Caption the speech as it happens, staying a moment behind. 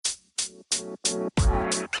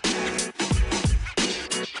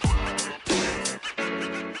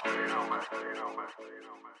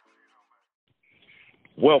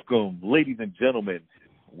Welcome, ladies and gentlemen.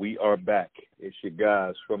 We are back. It's your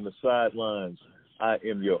guys from the sidelines. I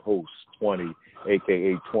am your host, Twani,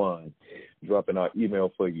 a.k.a. Twan, dropping our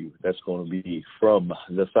email for you. That's going to be from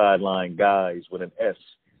the sideline guys with an S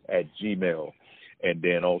at Gmail. And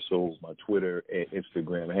then also my Twitter and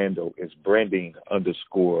Instagram handle is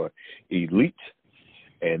branding_elite.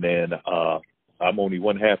 And then I'm only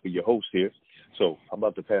one half of your host here. So I'm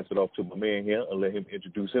about to pass it off to my man here and let him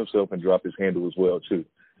introduce himself and drop his handle as well, too.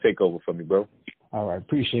 Take over from me, bro. All right,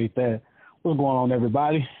 appreciate that. What's going on,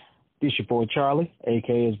 everybody? This your boy Charlie,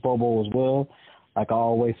 a.k.a. Bobo as well. Like I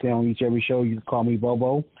always say on every show, you can call me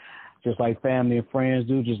Bobo. Just like family and friends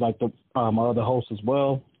do, just like my other hosts as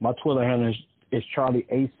well. My Twitter handle is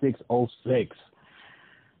Charlie8606.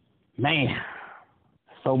 Man,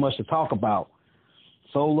 so much to talk about.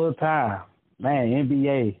 So little time. Man,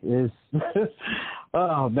 NBA is,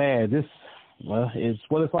 oh, man, it's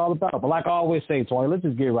what it's all about. But like I always say, Toy, let's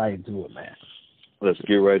just get right into it, man. Let's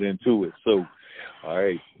get right into it. So, all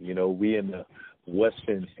right, we in the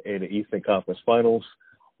Western and the Eastern Conference Finals.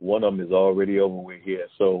 One of them is already over with here.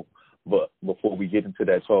 So, but before we get into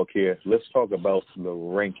that talk here, let's talk about the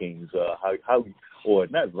rankings. How or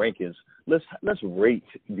not rankings. Let's rate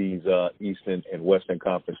these Eastern and Western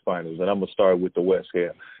Conference Finals. And I'm gonna start with the West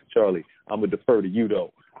here. Charlie, I'm gonna defer to you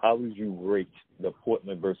though. How would you rate the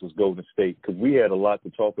Portland versus Golden State? Because we had a lot to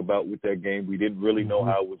talk about with that game. We didn't really know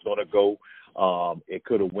how it was gonna go. It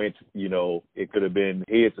could have went, it could have been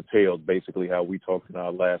heads or tails, basically how we talked in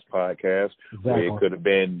our last podcast. Exactly. Where it could have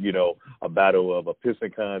been, a battle of a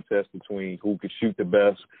pissing contest between who could shoot the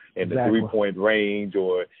best in the three-point range,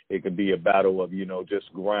 or it could be a battle of,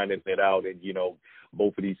 just grinding it out and,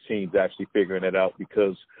 both of these teams actually figuring it out,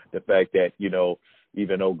 because the fact that,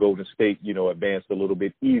 even though Golden State, advanced a little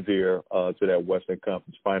bit easier to that Western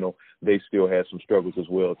Conference Final, they still had some struggles as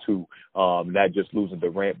well, too. Not just losing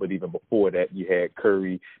Durant, but even before that, you had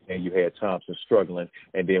Curry and you had Thompson struggling.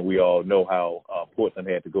 And then we all know how Portland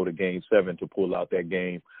had to go to Game 7 to pull out that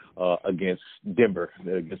game against Denver,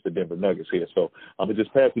 against the Denver Nuggets here. So I'm going to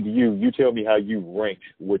just pass it to you. You tell me how you ranked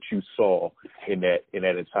what you saw in that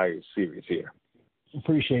entire series here.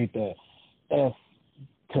 Appreciate that.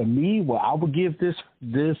 To me, what I would give this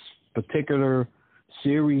particular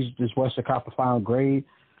series, this Western Conference Final grade,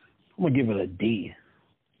 I'm gonna give it a D.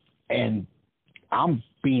 And I'm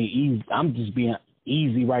being easy. I'm just being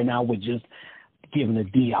easy right now with just giving a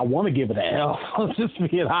D. I want to give it an F. I'm just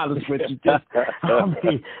being honest with you.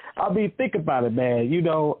 I mean, think about it, man.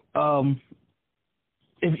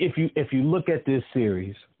 If you look at this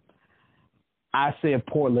series, I said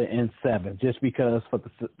Portland in 7, just because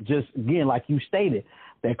just again, like you stated,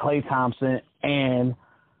 that Klay Thompson and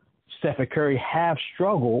Stephen Curry have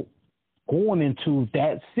struggled going into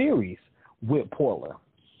that series with Portland.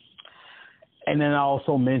 And then I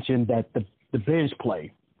also mentioned that the bench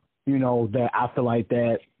play, that I feel like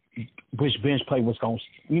that which bench play was going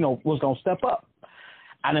to step up.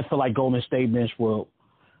 I didn't feel like Golden State bench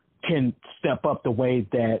can step up the way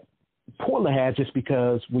that Portland has, just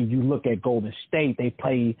because when you look at Golden State, they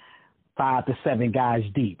play 5 to 7 guys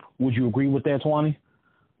deep. Would you agree with that, Twani?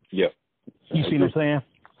 Yep. You see what I'm saying?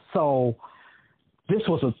 So this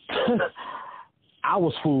was I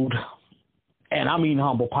was fooled, and I mean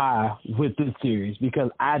humble pie with this series,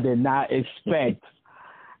 because I did not expect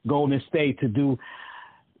Golden State to do.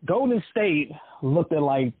 Golden State looked at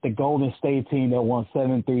like the Golden State team that won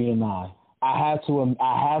 7-3-9. I have to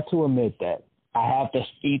admit that. I have to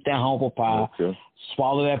eat that humble pie,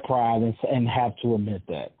 swallow that pride, and have to admit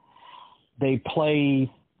that. They played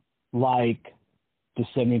like the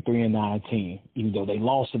 7-3-9 team, even though they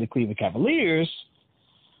lost to the Cleveland Cavaliers,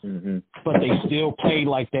 but they still played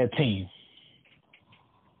like that team.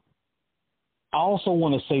 I also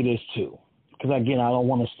want to say this too, because again, I don't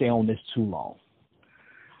want to stay on this too long.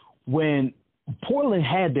 When Portland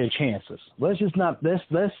had their chances, let's not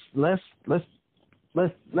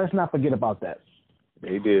forget about that.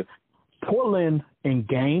 They did. Portland in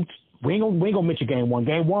games, we ain't gonna mention game 1.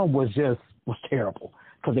 Game 1 was terrible,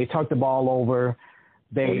 because they turned the ball over.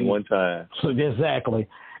 Only one time. So exactly.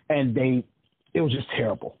 And it was just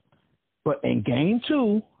terrible. But in game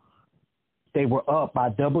 2, they were up by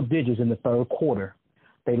double digits in the third quarter.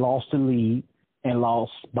 They lost the lead and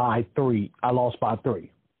lost by 3. I lost by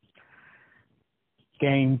 3.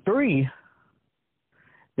 Game 3,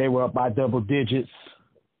 they were up by double digits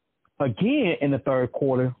again in the third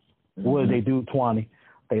quarter. What did they do, 20?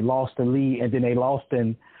 They lost the lead, and then they lost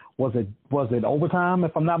in was it overtime,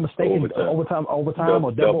 if I'm not mistaken? Overtime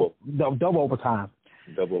or double overtime.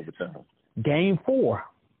 Double overtime. Game 4.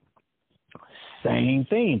 Same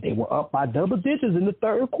thing. They were up by double digits in the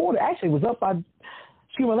third quarter. Actually, it was up by,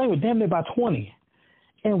 excuse my language, damn near by 20.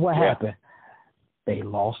 And what happened? They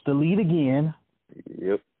lost the lead again.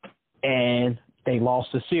 Yep. And they lost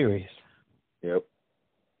the series. Yep.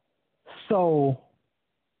 So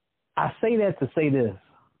I say that to say this.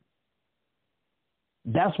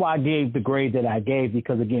 That's why I gave the grade that I gave,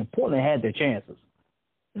 because, again, Portland had their chances.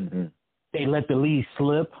 Mm-hmm. They let the lead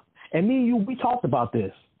slip. And me and you, we talked about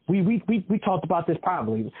this. We talked about this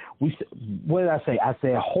probably. What did I say? I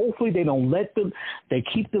said hopefully they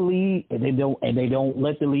keep the lead and they don't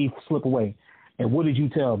let the lead slip away. And what did you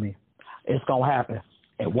tell me? It's gonna happen.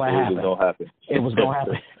 And what happened? It was gonna happen. It was gonna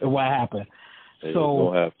happen. And what happened?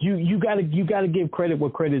 So you gotta give credit where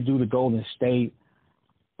credit due to Golden State.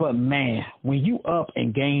 But man, when you up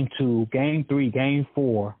in game 2, game 3, game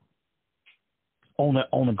 4.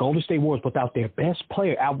 On the Golden State Warriors without their best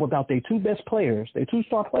player, without their 2 best players, their 2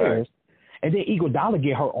 star players, and then Iguodala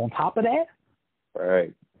get hurt on top of that.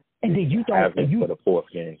 Right. And then you don't. For the 4th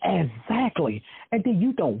game. Exactly. And then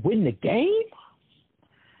you don't win the game.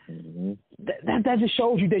 Mm-hmm. That just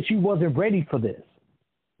shows you that you wasn't ready for this.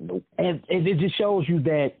 Nope. And it just shows you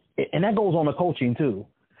that, and that goes on the coaching too,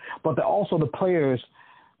 but also the players,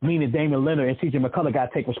 meaning Damian Lillard and CJ McCollum, got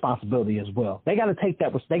to take responsibility as well. They got to take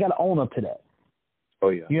that. They got to own up to that. Oh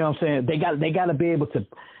yeah. You know what I'm saying? They got to be able to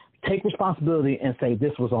take responsibility and say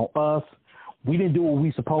this was on us. We didn't do what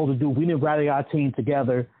we supposed to do. We didn't rally our team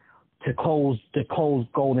together to close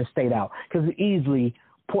Golden State out, because easily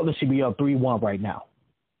Portland should be up 3-1 right now.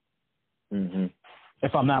 Mm-hmm.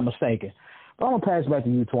 If I'm not mistaken. But I'm gonna pass it back to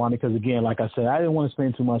you, Twani, because again, like I said, I didn't want to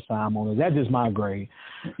spend too much time on it. That's just my grade,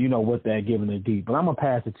 with that giving it deep. But I'm gonna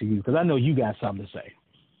pass it to you because I know you got something to say.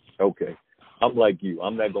 Okay. I'm like you.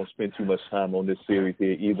 I'm not going to spend too much time on this series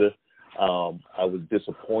here either. I was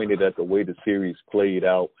disappointed at the way the series played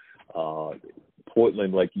out.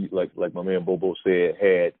 Portland, like my man Bobo said,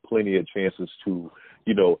 had plenty of chances to,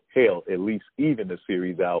 at least even the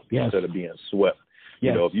series out instead of being swept.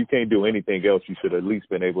 Yes. If you can't do anything else, you should at least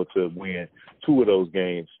been able to win 2 of those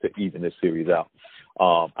games to even this series out.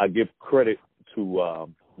 I give credit to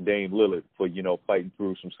Dame Lillard for, fighting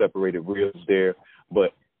through some separated ribs there,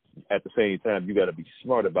 but at the same time, you got to be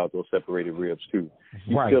smart about those separated ribs too.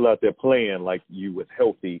 You're still out there playing like you was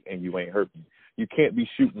healthy and you ain't hurting. You can't be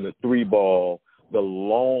shooting the 3 ball, the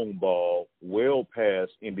long ball, well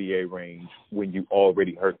past NBA range when you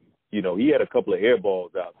already hurting. He had a couple of air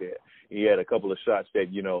balls out there. He had a couple of shots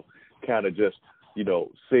that, kind of just,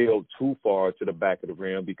 sailed too far to the back of the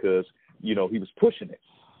rim because, he was pushing it,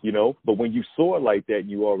 But when you soar like that,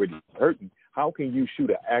 you already hurting. How can you shoot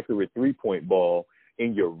an accurate 3-point ball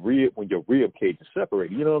in your rib when your rib cage is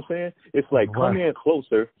separated? You know what I'm saying? It's like come in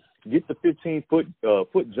closer, get the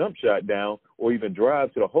 15-foot jump shot down, or even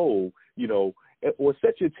drive to the hole, or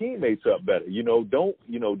set your teammates up better. I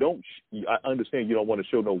understand you don't want to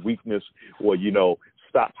show no weakness or,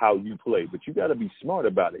 stop how you play, but you got to be smart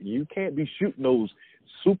about it. You can't be shooting those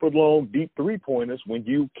super long, deep 3-pointers when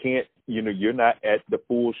you can't, you're not at the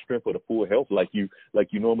full strength or the full health like you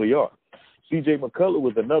normally are. CJ McCollum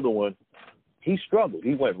was another one. He struggled.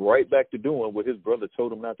 He went right back to doing what his brother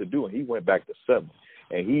told him not to do, and he went back to 7.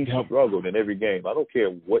 And he struggled in every game. I don't care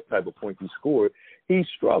what type of points he scored. He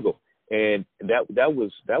struggled. And that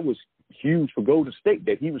was huge for Golden State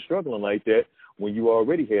that he was struggling like that when you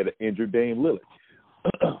already had an injured Dame Lillard.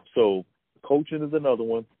 So coaching is another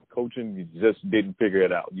one. Coaching, you just didn't figure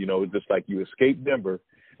it out. It's just like you escaped Denver,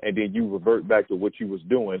 and then you revert back to what you was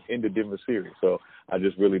doing in the Denver series. So I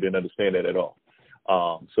just really didn't understand that at all.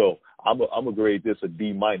 So I'm gonna grade this a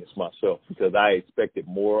D- myself because I expected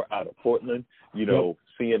more out of Portland.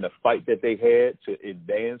 Seeing the fight that they had to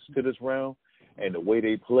advance to this round and the way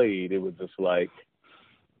they played, it was just like,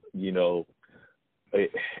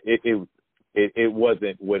 it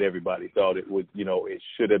wasn't what everybody thought it would. It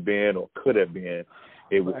should have been or could have been.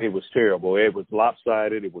 It was terrible. It was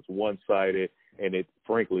lopsided. It was one-sided, and it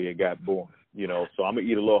got boring. So I'm gonna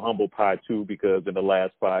eat a little humble pie too because in the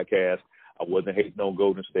last podcast I wasn't hating on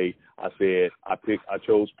Golden State. I said I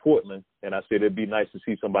chose Portland, and I said it'd be nice to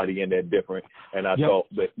see somebody in there different. And I thought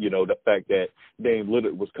that the fact that Dame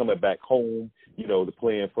Lillard was coming back home, to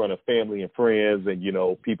play in front of family and friends, and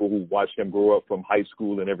people who watched him grow up from high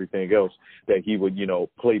school and everything else, that he would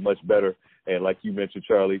play much better. And like you mentioned,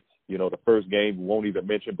 Charlie, the first game we won't even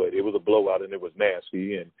mention, but it was a blowout and it was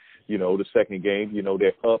nasty. And the second game,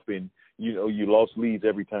 they're up and you lost leads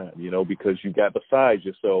every time, because you got beside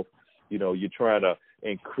yourself. You're trying to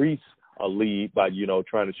increase a lead by, you know,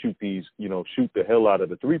 trying to shoot the hell out of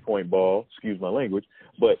the 3-point ball, excuse my language,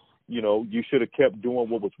 but, you know, you should have kept doing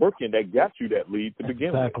what was working that got you that lead to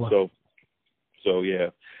begin with. So yeah.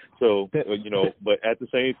 So, you know, but at the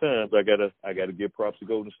same time, I gotta give props to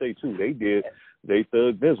Golden State too. They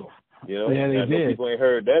thug Bizzle. You know, yeah, they did. People ain't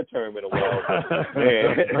heard that term in a while.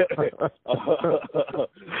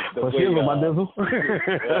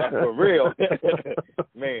 For real,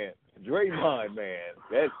 man. Draymond, man,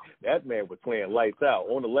 that man was playing lights out.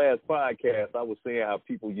 On the last podcast, I was saying how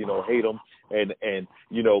people, you know, hate him, and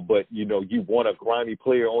you know, but you know, you want a grimy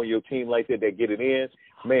player on your team like that get it in.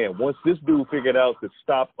 Man, once this dude figured out to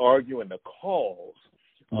stop arguing the calls,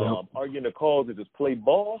 and just play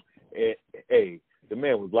ball, hey, the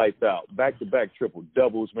man was lights out. Back-to-back triple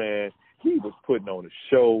doubles, man. He was putting on a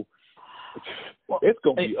show. It's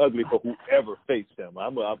going to be ugly for whoever faced him.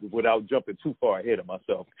 I'm without jumping too far ahead of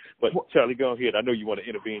myself. But, Charlie, go ahead. I know you want to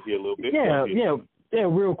intervene here a little bit. Yeah,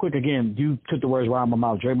 real quick again, you took the words right out of my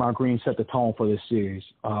mouth. Draymond Green set the tone for this series.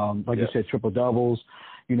 You said, triple-doubles.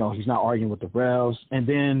 You know, he's not arguing with the refs. And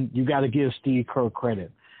then you got to give Steve Kerr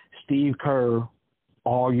credit. Steve Kerr,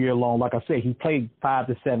 all year long, like I said, he played 5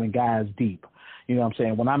 to 7 guys deep. You know what I'm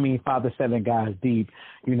saying? When I mean 5 to 7 guys deep,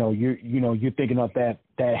 you're thinking of that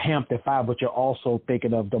Hampton 5, but you're also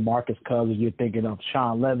thinking of DeMarcus Cousins, you're thinking of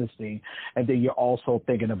Sean Levenstein, and then you're also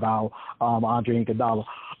thinking about Andre Iguodala.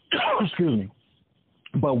 Excuse me.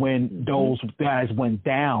 But when those guys went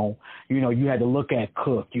down, you know, you had to look at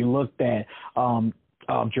Cook, you looked at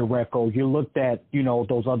Jareko, you looked at, you know,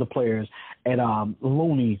 those other players, and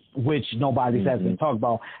Looney, which nobody has been talking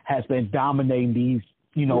about, has been dominating these,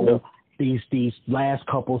 you know, these last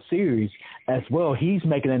couple series as well. He's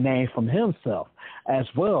making a name from himself as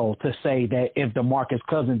well to say that if DeMarcus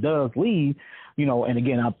Cousins does leave, you know, and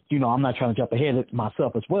again, I'm not trying to jump ahead of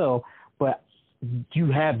myself as well, but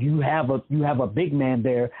you have a big man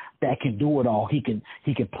there that can do it all. He can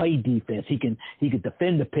play defense. He can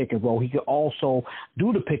defend the pick and roll. He can also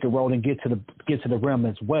do the pick and roll and get to the rim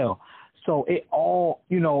as well. So it all,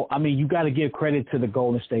 you know, I mean, you got to give credit to the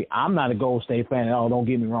Golden State. I'm not a Golden State fan at all. Don't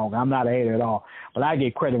get me wrong. I'm not a hater at all. But I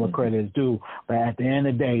give credit where credit is due. But at the end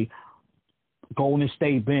of the day, Golden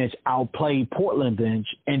State bench outplayed Portland bench,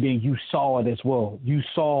 and then you saw it as well. You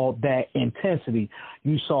saw that intensity.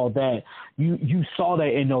 You saw that you saw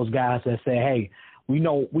that in those guys that say, hey, we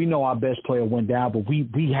know our best player went down, but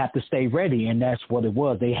we have to stay ready, and that's what it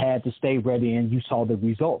was. They had to stay ready, and you saw the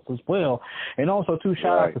results as well. And also, too,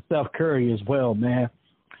 shout out to Steph Curry as well, man.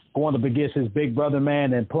 Going up against his big brother,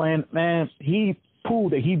 man, and playing, man, he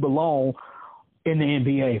proved that he belonged in the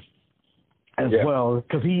NBA as well,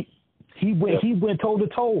 because he went toe to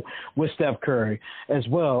toe with Steph Curry as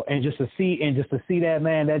well, and just to see that,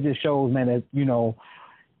 man, that just shows, man, that, you know,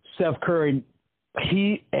 Steph Curry,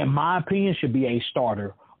 he, in my opinion, should be a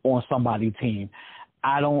starter on somebody's team.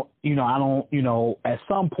 I don't, at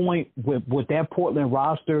some point with that Portland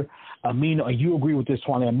roster, Aminu, you agree with this,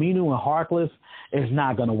 Tony, Aminu and Harkless is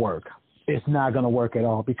not going to work. It's not going to work at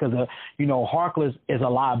all because, Harkless is a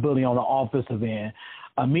liability on the offensive end.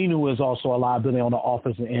 Aminu is also a liability on the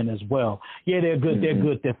offensive end as well. Yeah, they're good. They're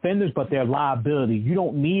good defenders, but they're liability. You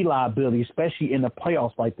don't need liability, especially in the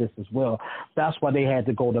playoffs like this as well. That's why they had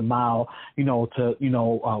to go to Mile, what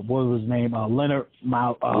was his name? Leonard.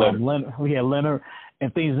 Leonard,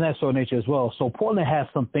 and things of that sort of nature as well. So Portland has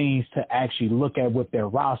some things to actually look at with their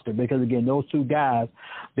roster because, again, those two guys,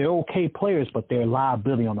 they're okay players, but they're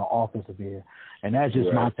liability on the offensive end. And that's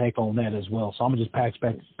just my take on that as well. So I'm gonna just pass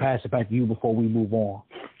it back to you before we move on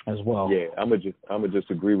as well. Yeah, I'm gonna just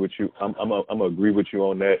agree with you. I'm gonna agree with you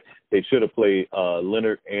on that. They should have played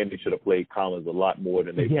Leonard and they should have played Collins a lot more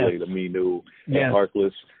than they played Aminu and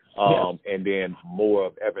Harkless. And then more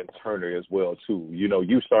of Evan Turner as well too.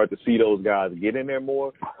 You start to see those guys get in there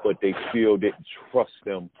more, but they still didn't trust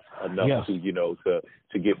them enough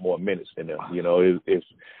to get more minutes than them.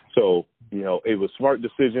 It was a smart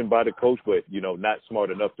decision by the coach, but not smart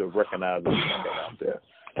enough to recognize what's out there.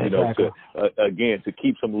 To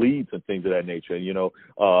keep some leads and things of that nature.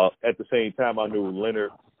 At the same time, I knew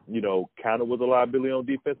Leonard, kind of was a liability on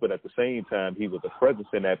defense, but at the same time, he was a presence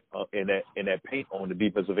in that paint on the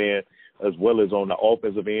defensive end, as well as on the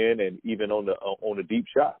offensive end, and even on the deep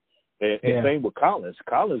shot. And same with Collins.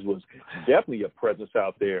 Collins was definitely a presence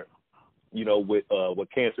out there with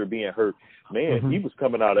Cancer being hurt, man, he was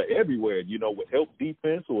coming out of everywhere, with help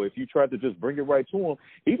defense, or if you tried to just bring it right to him,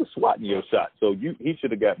 he was swatting your shot. So he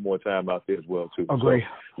should have got more time out there as well, too. Agree.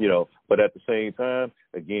 So, but at the same time,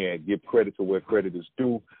 again, give credit to where credit is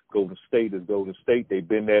due. Golden State is Golden State. They've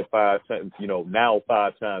been there 5 times, now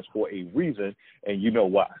 5 times for a reason, and you know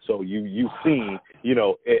why. So you've seen,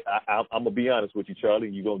 I'm going to be honest with you, Charlie,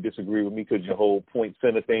 you're going to disagree with me because your whole point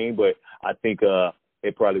center thing, but I think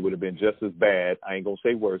it probably would have been just as bad. I ain't going to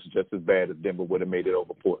say worse, just as bad as Denver would have made it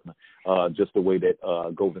over Portland. Just the way that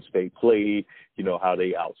Golden State played, how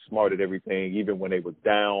they outsmarted everything. Even when they was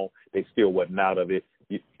down, they still wasn't out of it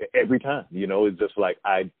every time. It's just like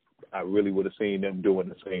I really would have seen them doing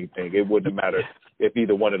the same thing. It wouldn't have mattered if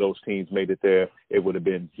either one of those teams made it there. It would have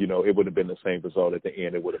been, it would have been the same result at the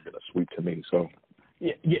end. It would have been a sweep to me. So.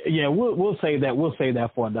 Yeah. We'll say that. We'll say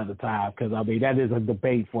that for another time because that is a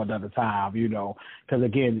debate for another time. Because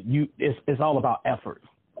again, it's all about effort.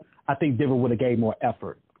 I think Denver would have gave more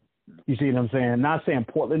effort. You see what I'm saying? Not saying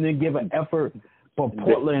Portland didn't give an effort, but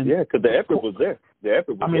Portland. Yeah, because the effort was there. The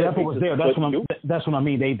effort was there. That's what I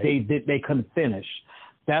mean. They couldn't finish.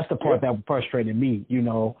 That's the part that frustrated me.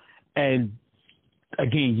 And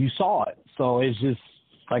again, you saw it. So it's just.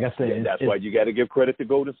 Like I said, that's why you got to give credit to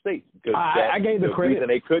Golden State because I gave the credit. Reason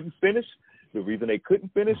they couldn't finish. The reason they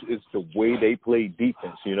couldn't finish is the way they played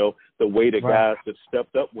defense. The way the guys that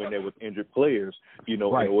stepped up when there was injured players. In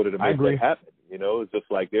order to make that happen. It's just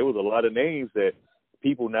like there was a lot of names that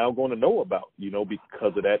people now going to know about.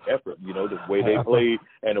 Because of that effort. The way they played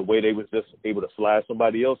and the way they was just able to slide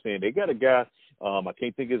somebody else in. They got a guy. I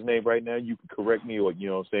can't think of his name right now. You can correct me or,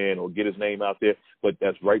 or get his name out there. But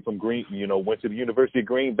that's right from Green, went to the University of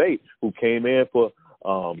Green Bay, who came in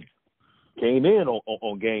on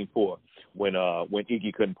game 4 when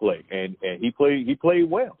Iggy couldn't play. And he played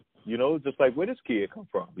well. Just like where this kid come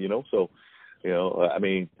from, So, I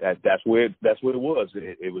mean, that's where it was.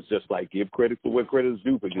 It was just like give credit for where credit is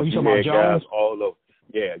due because you had guys all over.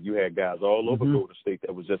 Yeah, you had guys all over Golden State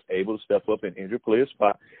that was just able to step up and injured player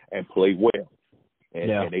spot and play well.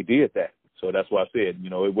 And they did that. So that's why I said,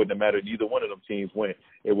 it wouldn't have mattered either one of them teams went.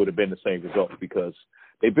 It would have been the same result because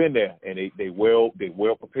they've been there and they well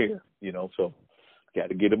prepared, So got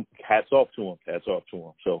to get them hats off to them.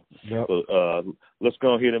 So let's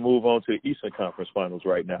go ahead and move on to the Eastern Conference Finals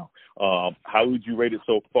right now. How would you rate it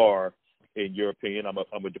so far, in your opinion? I'm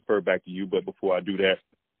gonna defer back to you, but before I do that,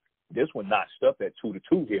 this one notched up at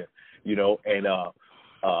 2-2 here, and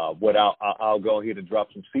what I'll go ahead and drop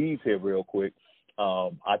some seeds here real quick.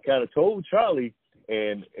 I kind of told Charlie,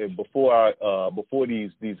 and before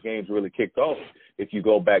these games really kicked off, if you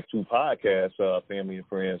go back to podcasts, family and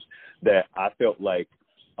friends, that I felt like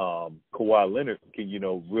Kawhi Leonard can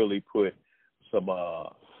really put some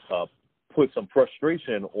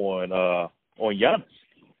frustration on Giannis.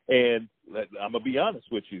 And I'm gonna be honest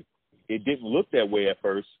with you, it didn't look that way at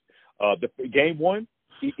first. The game 1,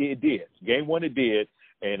 it did. Game 1, it did.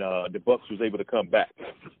 And the Bucks was able to come back.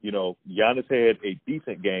 Giannis had a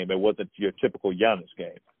decent game. It wasn't your typical Giannis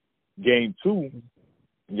game. Game 2,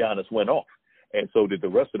 Giannis went off, and so did the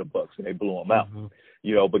rest of the Bucks, and they blew him out.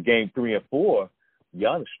 But game 3 and 4,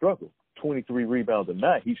 Giannis struggled. 23 rebounds a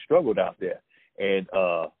night. He struggled out there. And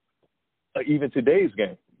even today's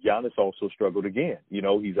game, Giannis also struggled again.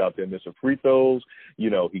 He's out there missing free throws.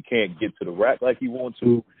 He can't get to the rack like he wants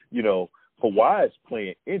to. Kawhi's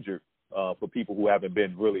playing injured. For people who haven't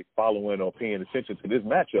been really following or paying attention to this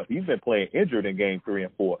matchup, he's been playing injured in game 3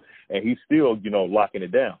 and 4, and he's still, locking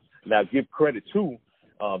it down. Now, give credit to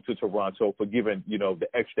Toronto for giving, the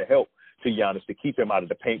extra help to Giannis to keep him out of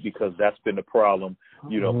the paint because that's been the problem.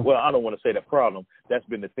 Well, I don't want to say the problem. That's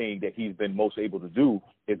been the thing that he's been most able to do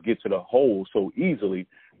is get to the hole so easily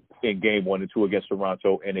in game 1 and 2 against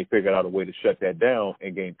Toronto, and they figured out a way to shut that down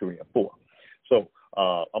in game 3 and 4. So,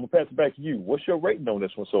 I'm going to pass it back to you. What's your rating on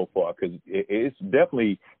this one so far? Because it's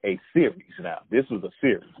definitely a series now. This was a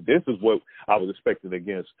series. This is what I was expecting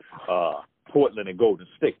against Portland and Golden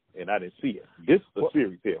State, and I didn't see it. This is a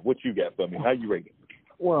series here. What you got for me? How you rate it?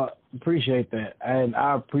 Well, appreciate that. And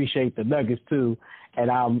I appreciate the Nuggets, too. And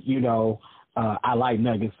I like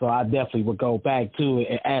Nuggets, so I definitely would go back to it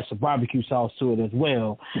and add some barbecue sauce to it as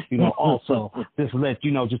well, also. Just to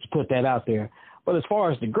just to put that out there. But as far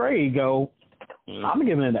as the grade go, I'm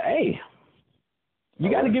giving it an A.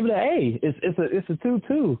 You got to give it an A. It's a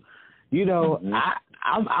 2-2.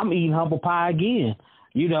 I'm eating humble pie again.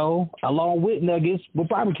 Along with Nuggets with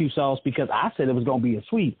barbecue sauce because I said it was going to be a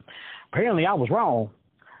sweep. Apparently, I was wrong.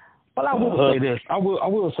 But I will say this. I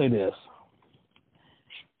will say this.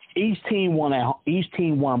 Each team won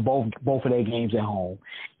both of their games at home.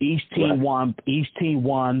 Each team won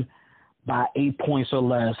by 8 points or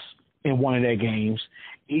less in one of their games.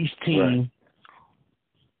 Each team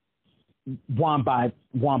won by a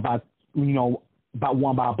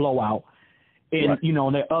blowout in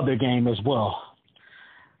their other game as well.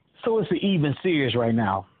 So it's an even series right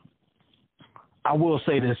now. I will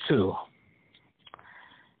say this too,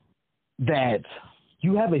 that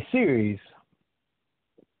you have a series,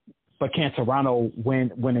 but can Toronto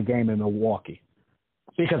win a game in Milwaukee?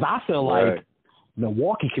 Because I feel like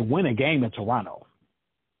Milwaukee can win a game in Toronto.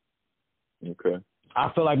 Okay.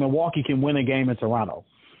 I feel like Milwaukee can win a game in Toronto.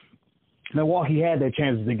 Milwaukee had their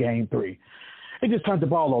chances in Game 3. They just turned the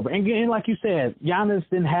ball over. And like you said, Giannis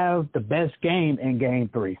didn't have the best game in Game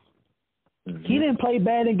 3. Mm-hmm. He didn't play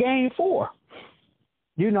bad in Game 4.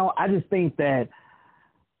 I just think that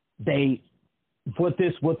what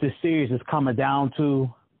this series is coming down to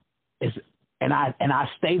is, and I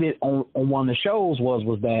stated on one of the shows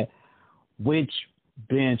was that which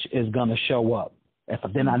bench is going to show up.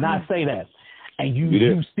 Did I not say that? And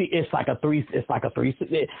you see, it's like a three.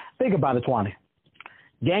 Think about it, Twani.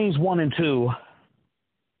 Games 1 and 2,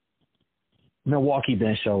 Milwaukee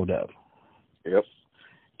bench showed up. Yep.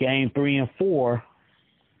 Game 3 and 4,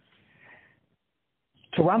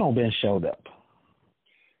 Toronto bench showed up.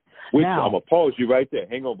 Now, I'm gonna pause you right there.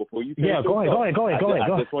 Hang on before you. Yeah, go ahead.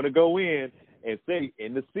 I just want to go in and say,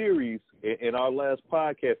 in the series, in our last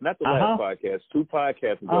podcast, not the last podcast, 2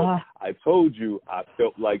 podcasts ago, I told you I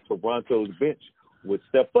felt like Toronto's bench would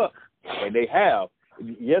step up, and they have.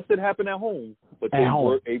 Yes, it happened at home, but they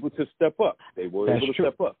were able to step up.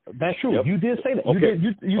 Step up. That's true. Yep. You did say that. Okay.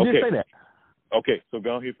 You did say that. Okay, so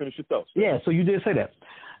go ahead and finish your thoughts. Yeah, so you did say that.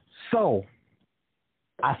 So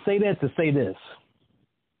I say that to say this.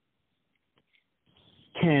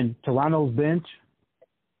 Can Toronto's bench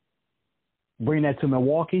bring that to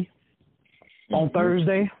Milwaukee on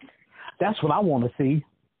Thursday? That's what I want to see.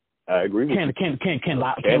 I agree with you.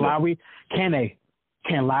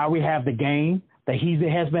 Can Lowry have the game that he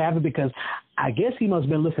has been having? Because I guess he must have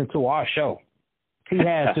been listening to our show. He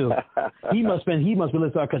had to. he must have been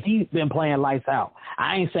listening to, because he's been playing lights out.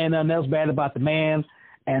 I ain't saying nothing else bad about the man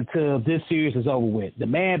until this series is over with. The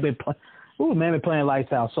man been playing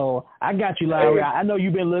lights out. So I got you, Lowry. I know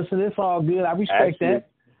you've been listening. It's all good. I respect that.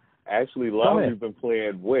 Actually, Lowry's been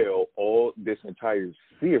playing well all this entire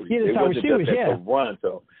series. Yeah, this entire series,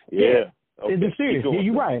 Toronto. Yeah. Okay. It's the series. Yeah,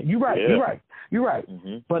 you're right. You're right.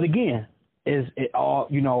 Mm-hmm. But again, it all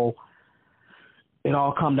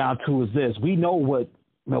come down to is this. We know what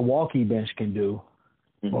Milwaukee bench can do,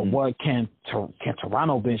 but what can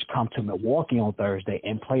Toronto bench come to Milwaukee on Thursday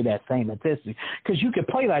and play that same intensity? Because you can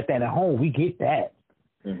play like that at home. We get that.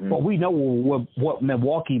 Mm-hmm. But we know what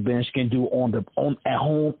Milwaukee bench can do at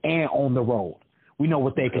home and on the road. We know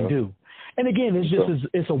what they can do. And again,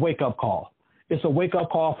 it's a wake up call. It's a wake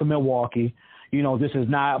up call for Milwaukee. This is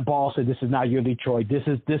not Boston. This is not your Detroit. This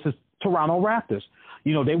is Toronto Raptors.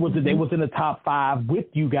 They was in the top 5 with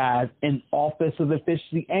you guys in offensive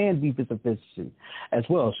efficiency and defensive efficiency as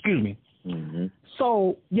well. Excuse me. Mm-hmm.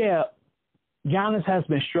 So yeah. Giannis has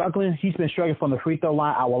been struggling. He's been struggling from the free throw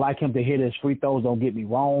line. I would like him to hit his free throws, don't get me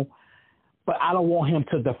wrong. But I don't want him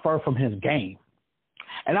to defer from his game.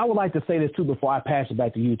 And I would like to say this, too, before I pass it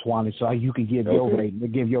back to you, Twani, so you can give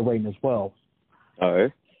your rating as well.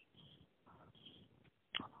 All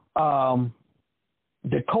right.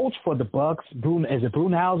 The coach for the Bucks, is it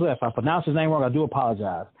Brunhauser? If I pronounce his name wrong, I do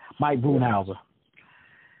apologize. Mike Brunhauser.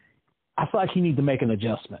 I feel like he needs to make an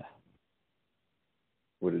adjustment.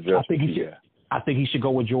 I think he should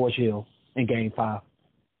go with George Hill in Game 5.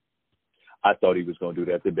 I thought he was going to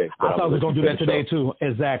do that today. I thought he was going to do that today too.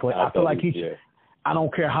 Exactly. I feel like I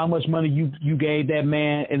don't care how much money you gave that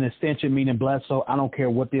man an extension, meaning Bledsoe. I don't care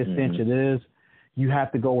what the extension is. You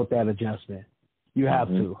have to go with that adjustment. You have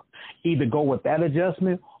to either go with that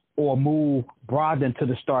adjustment or move Brogdon to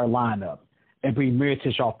the start lineup and bring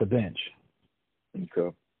Mirotic off the bench.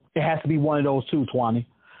 Okay. It has to be one of those two, Twani,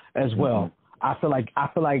 as well. I feel like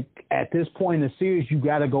at this point in the series, you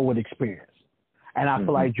got to go with experience. And I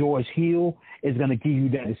feel like George Hill is going to give you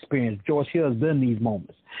that experience. George Hill has been in these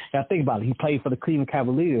moments. Now, think about it. He played for the Cleveland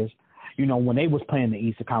Cavaliers, when they was playing the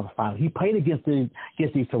Eastern Conference Finals. He played against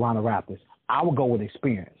these Toronto Raptors. I would go with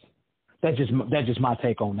experience. That's just my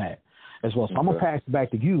take on that as well. So I'm going to pass it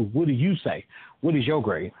back to you. What do you say? What is your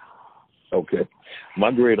grade? Okay. My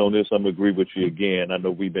grade on this, I'm going to agree with you again. I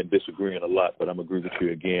know we've been disagreeing a lot, but I'm going to agree with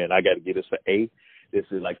you again. I got to give this an A. This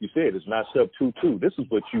is, like you said, it's not sub 2-2. This is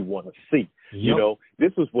what you want to see. You know,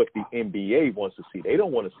 this is what the NBA wants to see. They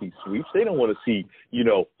don't want to see sweeps. They don't want to see,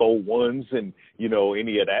 4-1s and,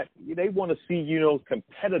 any of that. They want to see,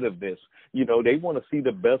 competitiveness. They want to see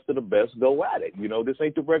the best of the best go at it. This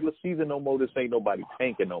ain't the regular season no more. This ain't nobody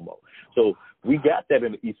tanking no more. So we got that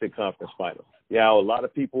in the Eastern Conference Final. Yeah, a lot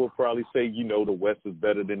of people will probably say, the West is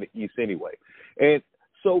better than the East anyway. And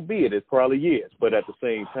so be it. It probably is. But at the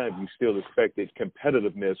same time, you still expected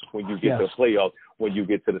competitiveness when you get to the playoffs, when you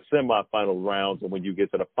get to the semifinal rounds, and when you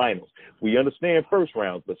get to the finals. We understand first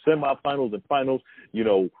rounds, but semifinals and finals,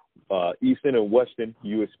 Eastern and Western,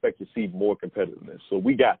 you expect to see more competitiveness. So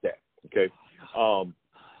we got that. Okay. I'm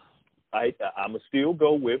going to still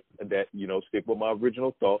go with that, stick with my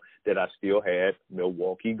original thought that I still had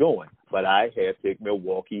Milwaukee going. But I had picked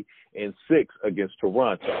Milwaukee in 6 against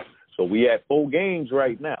Toronto. So we at 4 games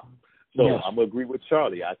right now. So I'm going to agree with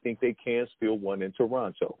Charlie. I think they can still win in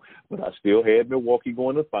Toronto. But I still had Milwaukee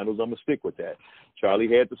going to the finals. I'm going to stick with that. Charlie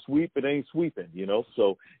had the sweep. It ain't sweeping,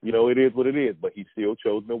 So, it is what it is. But he still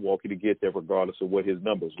chose Milwaukee to get there regardless of what his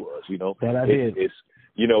numbers was, That I did. It's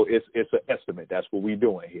an estimate. That's what we're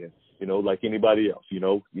doing here, like anybody else.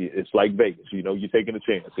 It's like Vegas. You're taking a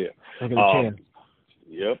chance here. Taking a chance.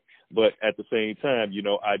 Yep. But at the same time,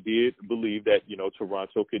 I did believe that,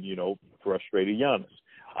 Toronto could, frustrate Giannis.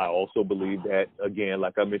 I also believe that, again,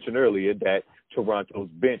 like I mentioned earlier, that Toronto's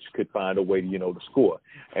bench could find a way to, to score.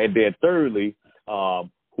 And then thirdly,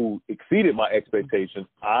 who exceeded my expectations,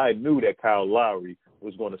 I knew that Kyle Lowry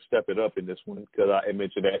was going to step it up in this one because I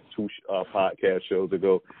mentioned that 2 podcast shows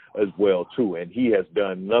ago as well, too. And he has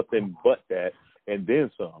done nothing but that and then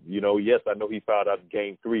some. Yes, I know he fouled out in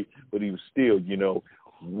Game 3, but he was still,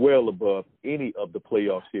 well above any of the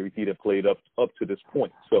playoff series he'd have played up to this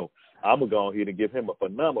point. So I'm going to go ahead and give him a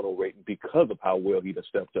phenomenal rating because of how well he'd have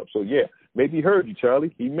stepped up. So, yeah, maybe he heard you,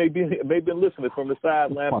 Charlie. He may be listening from the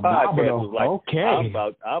sideline podcast. Like, okay.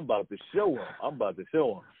 I'm about to show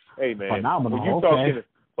him. Hey, man. Phenomenal. When you talking,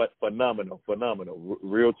 but phenomenal.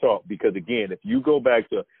 Real talk. Because, again, if you go back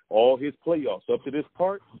to all his playoffs up to this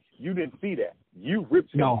part, you didn't see that. You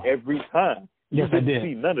ripped him every time. Yes, I did. You didn't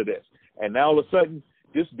see none of this. And now all of a sudden,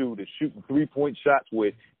 this dude is shooting 3-point shots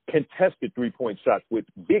with contested 3-point shots with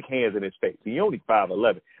big hands in his face. He only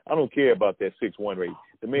 5'11". I don't care about that 6'1" rating.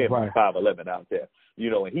 The man is 5'11" out there,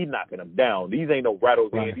 and he's knocking them down. These ain't no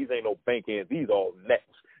rattles hands. These ain't no bank hands. These all nets,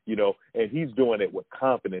 and he's doing it with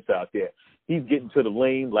confidence out there. He's getting to the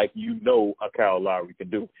lane like a Kyle Lowry can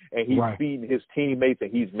do. And he's feeding his teammates,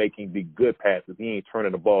 and he's making the good passes. He ain't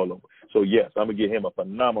turning the ball over. So, yes, I'm going to give him a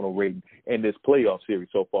phenomenal rating in this playoff series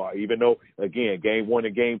so far. Even though, again, Game 1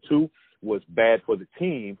 and Game 2 was bad for the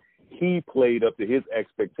team, he played up to his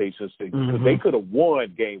expectations. Because they could have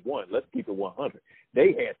won Game 1. Let's keep it 100. They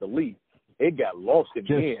had the lead. It got lost in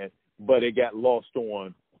the end, but it got lost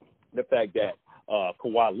on the fact that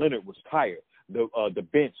Kawhi Leonard was tired. The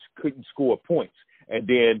bench couldn't score points. And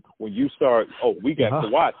then when you start, we got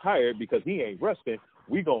Kawhi tired because he ain't resting,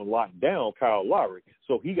 we going to lock down Kyle Lowry.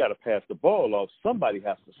 So he got to pass the ball off. Somebody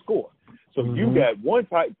has to score. So you got one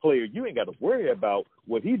type player, you ain't got to worry about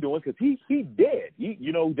what he doing because he dead.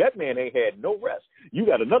 That man ain't had no rest. You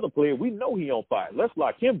got another player, we know he on fire. Let's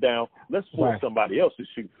lock him down. Let's force somebody else to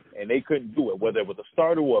shoot. And they couldn't do it. Whether it was a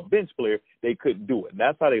starter or a bench player, they couldn't do it. And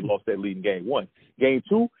that's how they lost that lead in Game 1. Game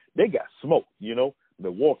 2, they got smoked.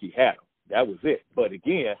 Milwaukee had them. That was it. But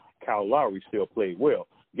again, Kyle Lowry still played well.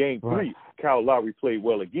 Game 3, Kyle Lowry played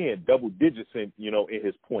well again, double digits in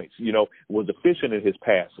his points, was efficient in his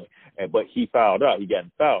passing. But he fouled out. He got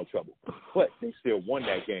in foul trouble. But they still won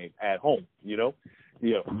that game at home,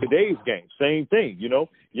 Today's game, same thing,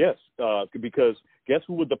 Yes, because guess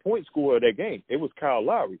who was the point scorer of that game? It was Kyle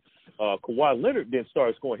Lowry. Kawhi Leonard didn't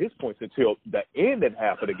start scoring his points until the end and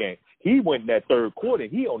half of the game. He went in that third quarter,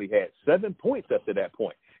 and he only had 7 points after that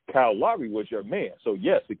point. Kyle Lowry was your man. So,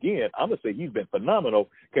 yes, again, I'm going to say he's been phenomenal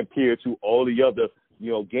compared to all the other,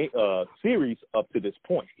 game, series up to this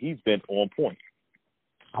point. He's been on point.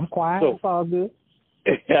 I'm quiet. So, it's all good.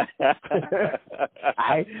 You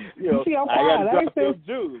see, I'm quiet. I ain't saying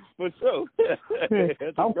Jews for sure.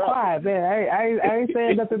 I'm quiet, man. I ain't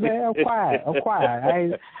saying nothing, man. I'm quiet.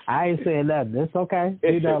 I ain't saying nothing. It's okay.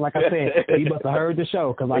 Like I said, he must have heard the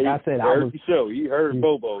show because, like I said, I heard the show. He heard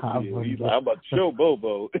Bobo. I'm about to show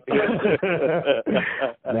Bobo.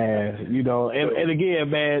 Man, and again,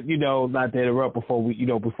 man, not to interrupt before we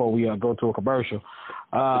go to a commercial.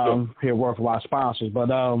 Here, work for our sponsors, but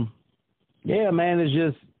yeah, man,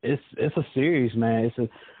 it's a series, man.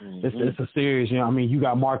 It's a series. You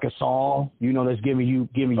got Marc Gasol, that's giving you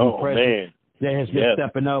pressure. Man. That has been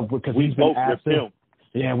stepping up because he's been absent.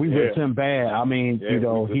 Yeah, we ripped him bad. I mean,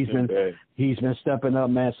 he's been stepping up,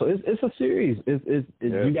 man. So it's a series.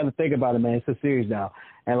 You got to think about it, man. It's a series now.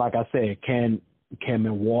 And like I said, can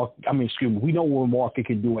Milwaukee? I mean, excuse me. We know what Milwaukee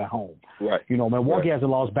can do at home. Right. Milwaukee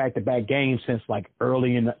hasn't lost back-to-back games since like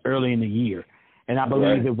early in the year, and I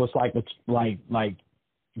believe it was like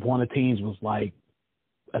one of the teams was like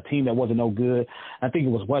a team that wasn't no good. I think it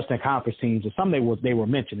was Western Conference teams or something they were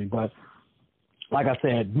mentioning, but. Like I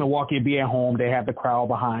said, Milwaukee will be at home. They have the crowd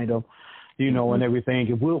behind them, and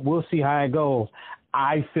everything. And we'll see how it goes.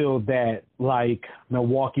 I feel that, like,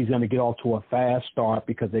 Milwaukee's going to get off to a fast start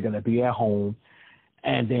because they're going to be at home.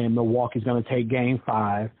 And then Milwaukee's going to take Game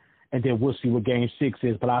 5. And then we'll see what Game 6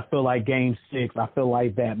 is. But I feel like Game 6, I feel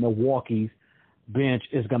like that Milwaukee's bench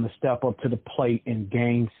is going to step up to the plate in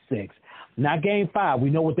Game 6. Not Game 5. We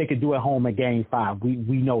know what they can do at home in Game 5. We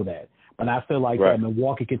know that. But I feel like that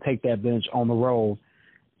Milwaukee can take that bench on the road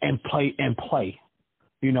and play, and play,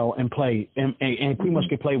 and pretty much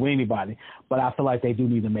can play with anybody. But I feel like they do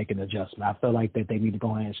need to make an adjustment. I feel like that they need to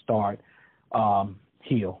go ahead and start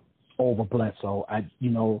Hill over Bledsoe.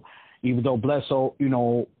 Even though Bledsoe,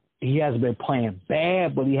 he hasn't been playing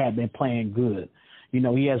bad, but he has been playing good.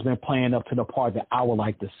 He has been playing up to the part that I would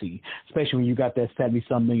like to see, especially when you got that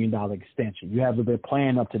 $70-some million extension. You haven't been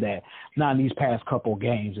playing up to that, not in these past couple of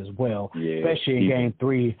games as well, especially in Game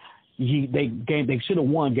 3. They should have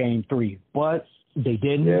won Game 3, but they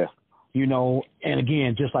didn't. Yeah. And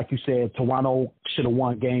again, just like you said, Toronto should have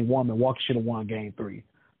won Game 1, Milwaukee should have won Game 3.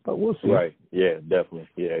 But we'll see. Right. Yeah, definitely.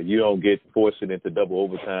 Yeah, you don't get forced into double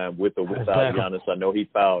overtime with or without Giannis. I know he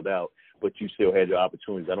fouled out, but you still had your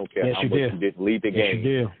opportunities. I don't care how much you didn't lead the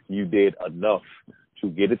game. You did enough to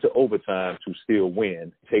get it to overtime to still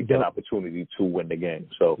win, take that opportunity to win the game.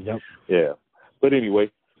 So, yeah. But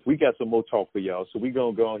anyway, we got some more talk for y'all. So we're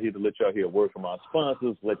going to go on here to let y'all hear a word from our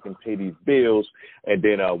sponsors, let them pay these bills, and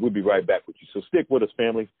then we'll be right back with you. So stick with us,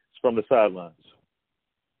 family. It's From the Sidelines.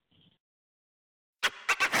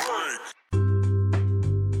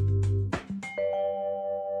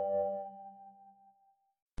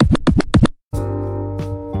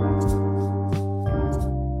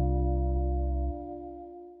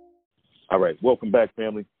 All right, welcome back,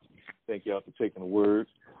 family. Thank y'all for taking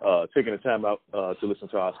the time out to listen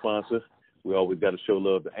to our sponsor. We always got to show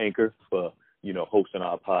love to Anchor for, hosting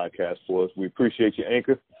our podcast for us. We appreciate you,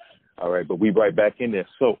 Anchor. All right, but we right back in there.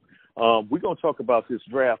 So we're going to talk about this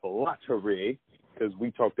draft lottery because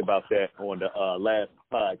we talked about that on the last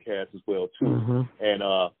podcast as well, too. Mm-hmm. And,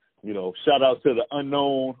 shout out to the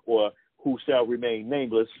unknown or who shall remain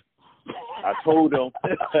nameless. I told him,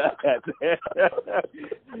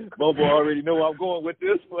 Bobo already know I'm going with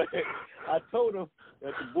this, but I told him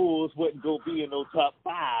that the Bulls wasn't going to be in no top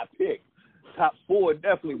 5 pick. Top 4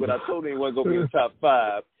 definitely, but I told him he wasn't going to be in top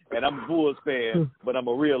 5. And I'm a Bulls fan, but I'm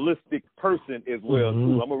a realistic person as well,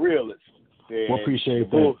 too. I'm a realist. And appreciate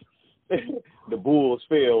that. The Bulls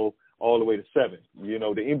fell all the way to 7. The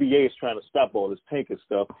NBA is trying to stop all this tanking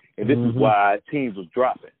stuff, and this is why teams was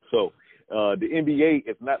dropping. So, the NBA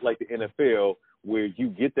is not like the NFL where you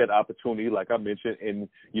get that opportunity, like I mentioned in,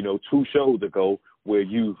 2 shows ago, where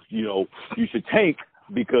you should tank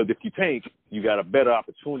because if you tank, you got a better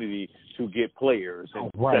opportunity to get players and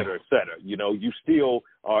et cetera, et cetera. You still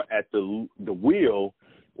are at the wheel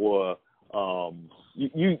or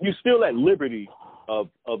you still at liberty of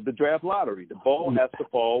the draft lottery. The ball has to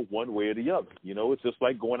fall one way or the other. It's just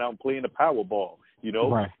like going out and playing the Powerball.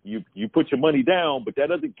 You put your money down, but that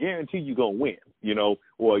doesn't guarantee you're going to win,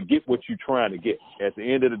 or get what you're trying to get. At the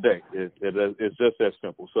end of the day, it's just that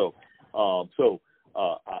simple. So, I'm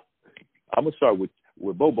going to start with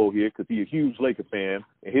Bobo here because he's a huge Laker fan,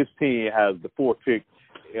 and his team has the 4th pick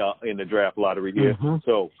in the draft lottery here. Mm-hmm.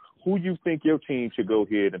 So who you think your team should go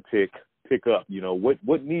ahead and pick up?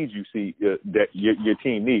 What needs you see that your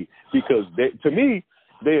team needs? Because to me,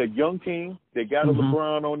 they're a young team. They got a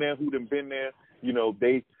LeBron on there who done been there.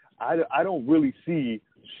 I don't really see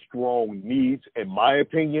strong needs, in my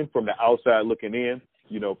opinion, from the outside looking in.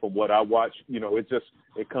 From what I watch,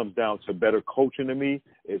 it comes down to better coaching to me.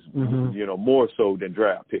 It's more so than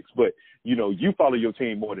draft picks. But you follow your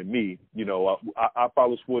team more than me. I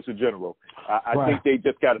follow sports in general. I think they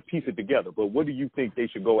just got to piece it together. But what do you think they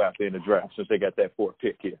should go after in the draft since they got that 4th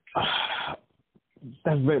pick here?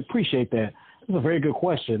 Appreciate that. That's a very good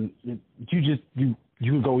question. You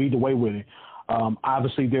can go either way with it.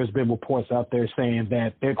 Obviously, there's been reports out there saying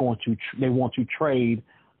that they want to trade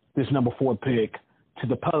this number 4 pick to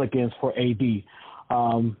the Pelicans for AD.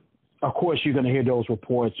 Of course, you're going to hear those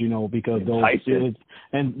reports, because those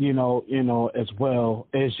and as well.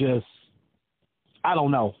 It's just, I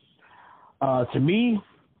don't know. To me,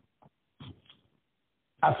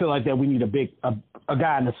 I feel like that we need a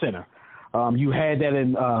guy in the center. You had that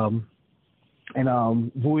in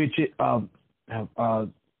Vujicic.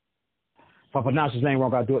 If I pronounce his name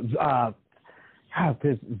wrong, I'll do it.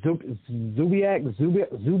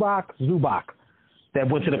 Zubac, that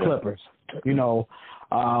went to the Clippers. You know,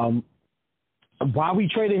 why we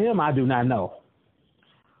traded him, I do not know.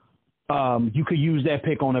 You could use that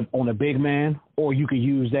pick on a big man, or you could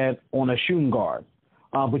use that on a shooting guard.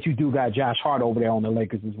 But you do got Josh Hart over there on the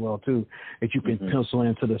Lakers as well too, that you can pencil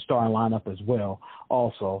into the starting lineup as well.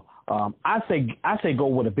 Also, I say go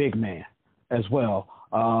with a big man as well.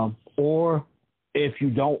 Or if you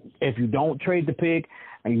don't trade the pick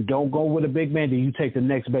and you don't go with a big man, then you take the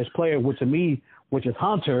next best player, which is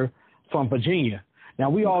Hunter from Virginia. Now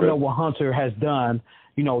we all know what Hunter has done.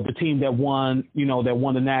 You know, the team that won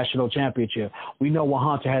the national championship. We know what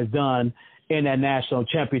Hunter has done in that national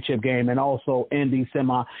championship game, and also in the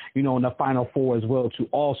in the Final Four as well too.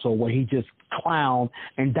 Also, where he just clowned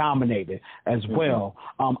and dominated as well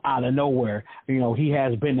out of nowhere. You know, he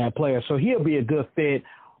has been that player, so he'll be a good fit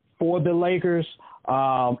for the Lakers.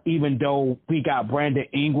 Even though we got Brandon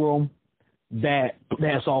Ingram,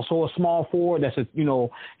 that's also a small forward.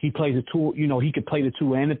 He plays the two. You know, he could play the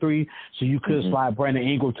 2 and the 3. So you could slide Brandon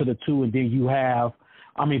Ingram to the 2, and then you have.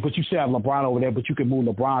 But you still have LeBron over there, but you can move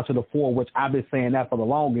LeBron to the 4, which I've been saying that for the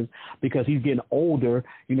longest because he's getting older.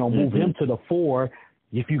 You know, move him to the 4.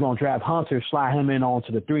 If you're going to draft Hunter, slide him in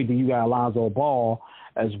onto the 3, then you got Alonzo Ball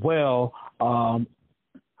as well.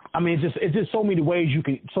 It's just so many ways you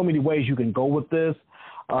can go with this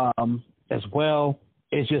as well.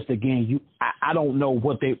 It's just, again, I don't know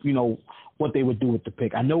what they would do with the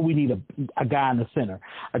pick. I know we need a guy in the center,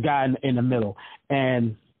 a guy in the middle,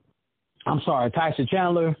 and I'm sorry, Tyson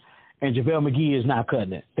Chandler and JaVale McGee is not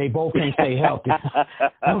cutting it. They both can't stay healthy.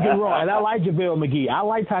 Don't get me wrong. And I like JaVale McGee. I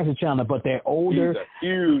like Tyson Chandler, but they're older. He's a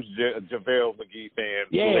huge JaVale McGee fan,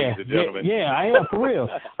 ladies and gentlemen. Yeah, I am, for real.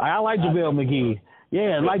 I like JaVale McGee.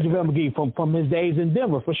 Yeah, I like JaVale McGee from his days in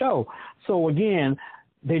Denver, for sure. So, again,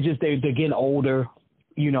 they're getting older,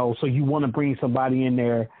 you know, so you want to bring somebody in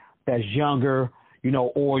there that's younger, you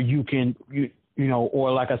know, or you can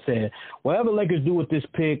or like I said, whatever Lakers do with this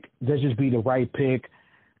pick, let's just be the right pick.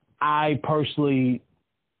 I personally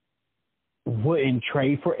wouldn't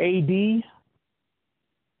trade for AD.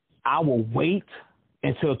 I will wait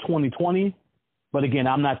until 2020. But, again,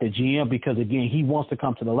 I'm not the GM because, again, he wants to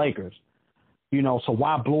come to the Lakers. You know, so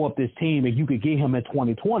why blow up this team if you could get him in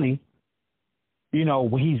 2020, you know,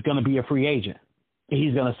 when he's going to be a free agent.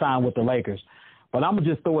 He's going to sign with the Lakers. But I'm going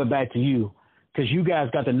to just throw it back to you. Because you guys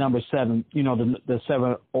got the number 7, you know, the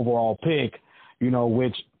 7 overall pick, you know,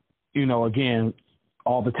 which, you know, again,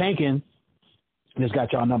 all the tanking just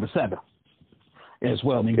got y'all number 7 as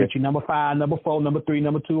well. They get you number 5, number 4, number 3,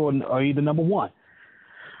 number 2, or either number 1.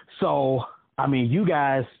 So, you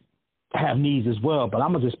guys have needs as well, but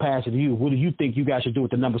I'm going to just pass it to you. What do you think you guys should do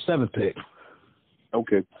with the number 7 pick?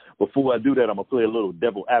 Okay. Before I do that, I'm going to play a little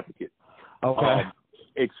devil advocate. Okay.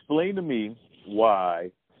 Explain to me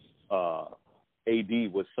why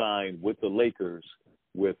AD was signed with the Lakers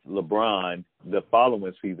with LeBron the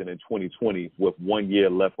following season in 2020 with 1 year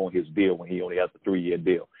left on his deal when he only has a 3-year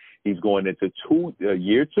deal. He's going into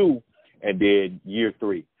year 2 and then year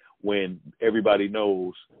 3 when everybody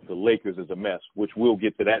knows the Lakers is a mess, which we'll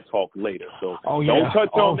get to that talk later. So don't touch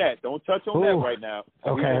on that. Don't touch on that right now.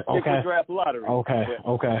 Okay. Stick with draft lottery.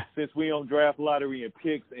 Okay. Since we on draft lottery and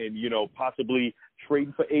picks and, you know, possibly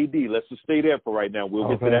trading for AD, let's just stay there for right now. We'll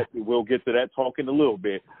get to that. We'll get to that talk in a little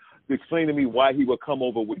bit. Explain to me why he would come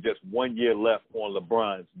over with just 1 year left on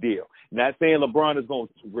LeBron's deal. Not saying LeBron is going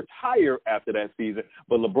to retire after that season,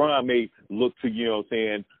 but LeBron may look to, you know,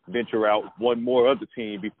 venture out one more other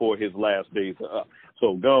team before his last days are up.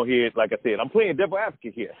 So go ahead. Like I said, I'm playing devil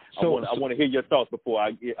advocate here. I want to hear your thoughts before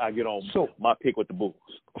I get on my pick with the Bulls.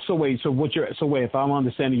 If I'm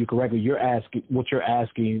understanding you correctly, you're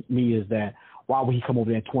asking me is that why would he come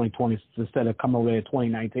over there in 2020 instead of come over there in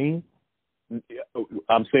 2019?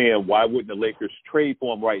 I'm saying why wouldn't the Lakers trade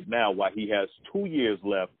for him right now while he has 2 years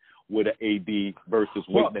left with an AD versus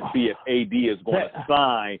waiting to see if AD is going to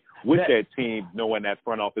sign with that team, knowing that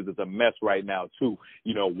front office is a mess right now too.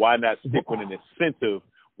 You know, why not stick with an incentive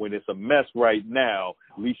when it's a mess right now?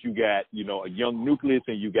 At least you got, you know, a young nucleus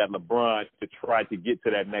and you got LeBron to try to get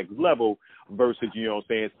to that next level versus, you know what I'm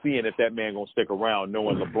saying, seeing if that man going to stick around,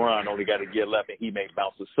 knowing LeBron only got a year left and he may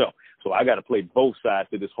bounce himself. So I got to play both sides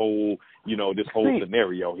to this whole, you know,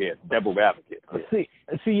 scenario here. Devil's advocate.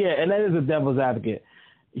 Yeah, and that is a devil's advocate.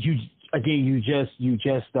 You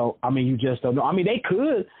just don't know. I mean, they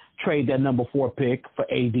could trade that number 4 pick for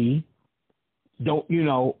AD. Don't, you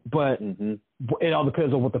know, but it all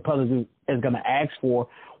depends on what the Pelicans is going to ask for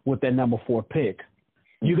with that number 4 pick.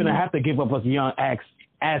 You're going to have to give up a young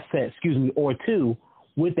asset, or two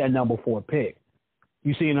with that number 4 pick.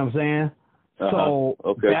 You see what I'm saying? So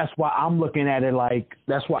that's why I'm looking at it like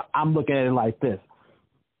this.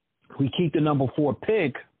 We keep the number 4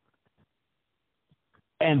 pick,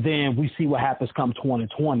 and then we see what happens come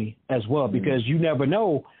 2020 as well, because you never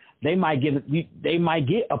know. They might get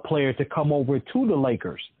a player to come over to the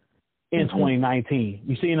Lakers in 2019.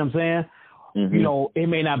 You see what I'm saying? You know, it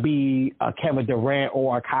may not be a Kevin Durant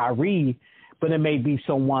or a Kyrie, but it may be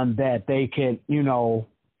someone that they can,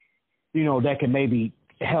 that can maybe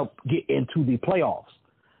help get into the playoffs.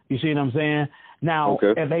 You see what I'm saying? Now,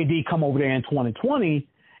 if AD come over there in 2020,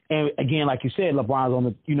 and again, like you said, LeBron's on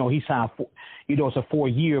the, he signed, it's a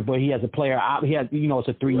 4-year, but he has a player, it's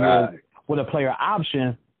a 3-year with a player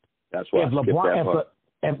option. That's why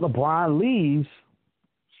if LeBron leaves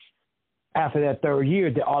after that 3rd year,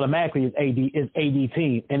 then automatically is AD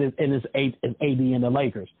team, and it's AD in the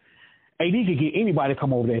Lakers. AD could get anybody to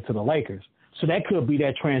come over there to the Lakers, so that could be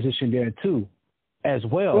that transition there too, as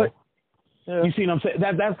well. Yeah. You see what I'm saying?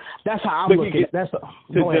 That's how I'm looking.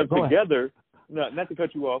 Go ahead. Together. No, not to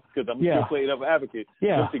cut you off, because I'm still playing devil's advocate.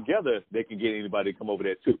 Yeah. But together they can get anybody to come over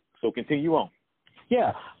there too. So continue on.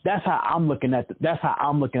 Yeah, that's how I'm looking at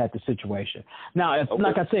the situation. Now,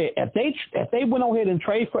 like I said, if they went on ahead and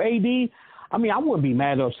trade for AD, I mean, I wouldn't be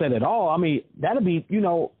mad or upset at all. I mean, that'd be,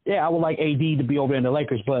 I would like AD to be over in the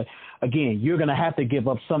Lakers, but again, you're gonna have to give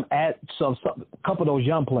up some couple of those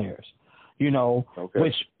young players,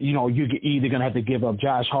 which you're either gonna have to give up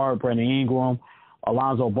Josh Hart, Brandon Ingram,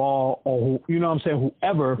 Alonzo Ball, or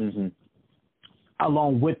whoever,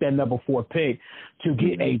 along with that number 4 pick to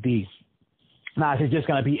get AD. Now, is it just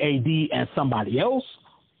going to be AD and somebody else,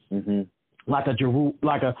 like a Giroux,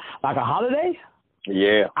 like a Holiday?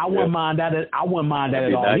 Yeah, I wouldn't mind that. I wouldn't mind that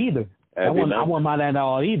at all either. I wouldn't mind that at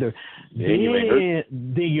all either. Then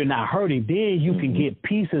you're not hurting. Then you can get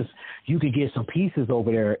pieces. You can get some pieces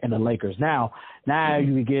over there in the Lakers. Now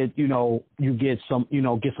you can get get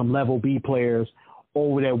some level B players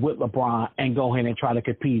over there with LeBron and go ahead and try to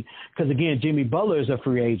compete. Because again, Jimmy Butler is a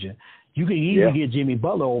free agent. You can easily get Jimmy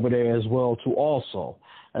Butler over there as well too. Also,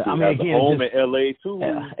 I mean, again, home in LA too.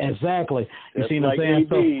 Exactly. You see what I'm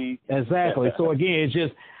saying? So, exactly. So again, it's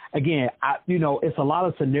just it's a lot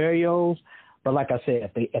of scenarios. But like I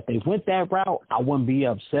said, if they went that route, I wouldn't be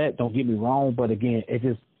upset. Don't get me wrong. But again,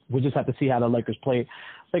 we just have to see how the Lakers play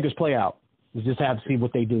out. We just have to see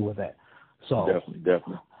what they do with that. So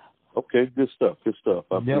definitely. Okay, good stuff.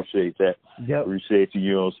 I appreciate that. Yep. Appreciate you,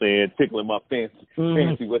 you know what I'm saying, tickling my fancy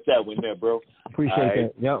with that one there, bro. Appreciate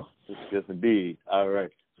that. Yep. Yes, indeed. All right.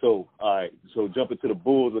 So jumping to the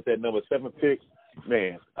Bulls with that number 7 pick,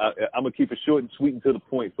 man, I'm going to keep it short and sweet and to the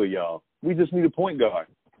point for y'all. We just need a point guard,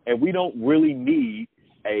 and we don't really need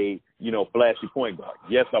a, flashy point guard.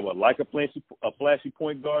 Yes, I would like a flashy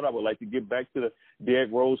point guard. I would like to get back to the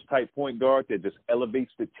Derrick Rose type point guard that just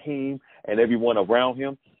elevates the team and everyone around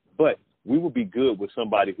him. But we would be good with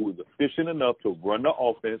somebody who is efficient enough to run the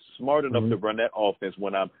offense, smart enough to run that offense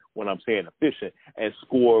when I'm saying efficient, and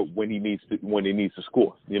score when he needs to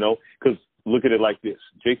score. Because look at it like this: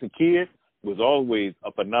 Jason Kidd was always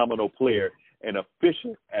a phenomenal player and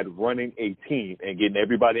efficient at running a team and getting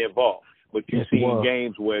everybody involved. But you've seen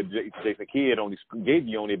games where Jason Kidd gave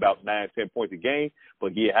you about 9-10 points a game,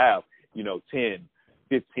 but he have 10,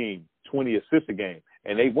 15, 20 assists a game,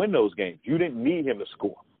 and they win those games. You didn't need him to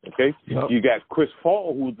score. Okay, You got Chris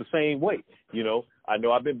Paul, who's the same way. I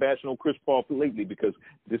know I've been bashing on Chris Paul lately because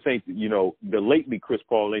this ain't, the lately Chris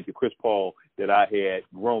Paul ain't the Chris Paul that I had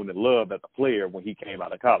grown and loved as a player when he came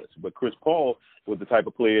out of college. But Chris Paul was the type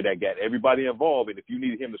of player that got everybody involved, and if you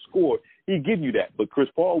needed him to score, he'd give you that. But Chris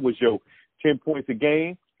Paul was your 10 points a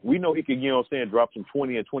game. We know he could, drop some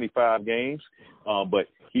 20 and 25 games, but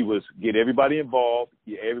he was get everybody involved.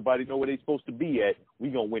 Everybody know where they're supposed to be at. We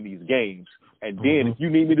going to win these games. And then if you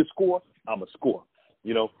need me to score, I'm a score,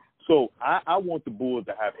 So I want the Bulls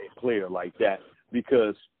to have a player like that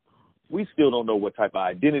because we still don't know what type of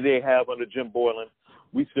identity they have under Jim Boylen.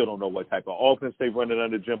 We still don't know what type of offense they running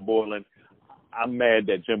under Jim Boylen. I'm mad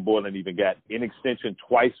that Jim Boylen even got an extension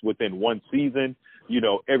twice within one season.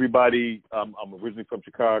 Everybody, I'm originally from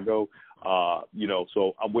Chicago,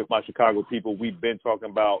 so I'm with my Chicago people. We've been talking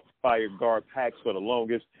about fire guard packs for the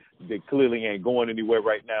longest. They clearly ain't going anywhere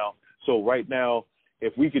right now. So right now,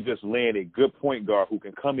 if we could just land a good point guard who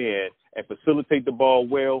can come in and facilitate the ball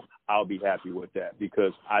well, I'll be happy with that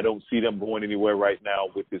because I don't see them going anywhere right now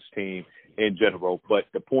with this team in general. But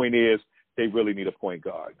the point is, they really need a point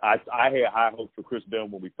guard. I had high hopes for Chris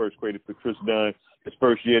Dunn when we first traded for Chris Dunn. His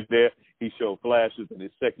first year there, he showed flashes. In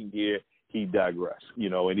his second year, he digressed,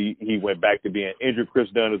 and he went back to being injured Chris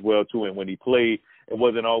Dunn as well, too. And when he played, it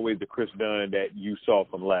wasn't always the Chris Dunn that you saw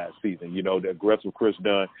from last season, the aggressive Chris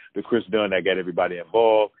Dunn, the Chris Dunn that got everybody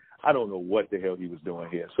involved. I don't know what the hell he was doing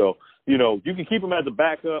here. So, you can keep him as a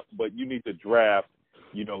backup, but you need to draft,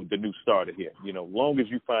 the new starter here. Long as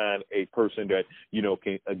you find a person that,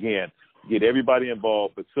 can, again, get everybody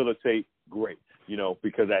involved, facilitate, great.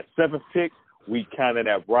 Because at 7th pick, we kind of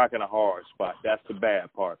that rock and a hard spot. That's the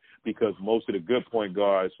bad part, because most of the good point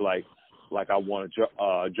guards, like I want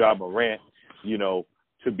Ja Morant,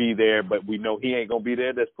 to be there, but we know he ain't gonna be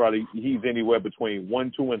there. He's anywhere between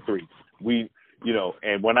 1, 2, and 3.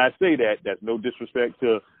 And when I say that, that's no disrespect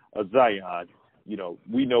to Zion.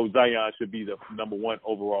 We know Zion should be the number 1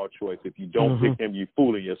 overall choice. If you don't pick him, you're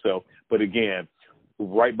fooling yourself. But again,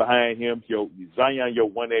 right behind him, Zion,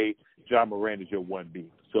 your 1A, Ja Morant is your 1B.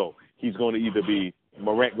 So he's going to either be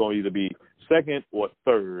second or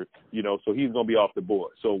third, so he's going to be off the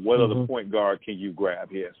board. So what other point guard can you grab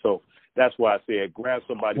here? So that's why I said grab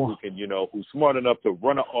somebody who can, who's smart enough to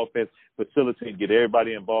run an offense, facilitate, get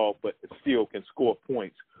everybody involved, but still can score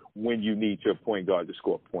points when you need your point guard to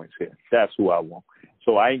score points here. That's who I want.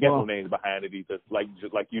 So I ain't got no names behind it either,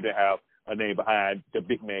 just like you didn't have a name behind the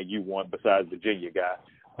big man you want besides the Virginia guy.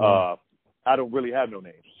 I don't really have no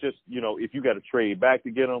names. Just, if you got to trade back to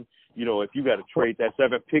get them, if you got to trade that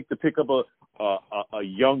 7th pick to pick up a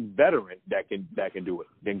young veteran that can do it,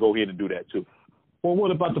 then go ahead and do that too. Well,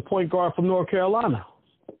 what about the point guard from North Carolina?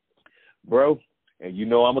 Bro, and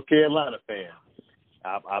I'm a Carolina fan.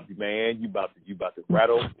 Man, you about to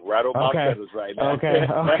rattle my feathers right now.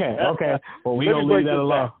 Okay. Well, we don't leave that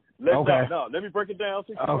alone. Let me break it down.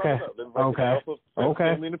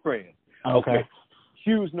 Family and friends. Okay.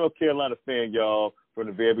 Huge North Carolina fan, y'all, from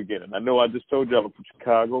the very beginning. I know I just told you I'm from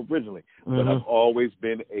Chicago originally, but I've always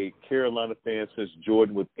been a Carolina fan since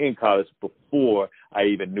Jordan was in college, before I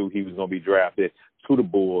even knew he was going to be drafted to the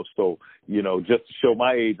Bulls. So, just to show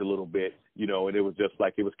my age a little bit, and it was just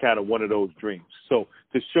like, it was kind of one of those dreams. So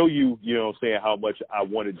to show you, how much I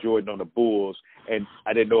wanted Jordan on the Bulls, and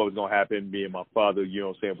I didn't know it was going to happen. Me and my father,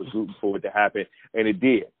 was rooting for it to happen, and it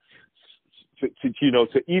did.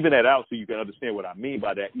 To even that out so you can understand what I mean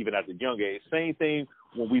by that, even at the young age. Same thing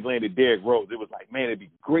when we landed Derrick Rose. It was like, man, it'd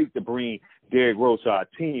be great to bring Derrick Rose to our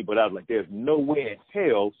team, but I was like, there's no way in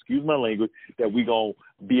hell, excuse my language, that we going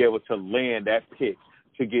to be able to land that pick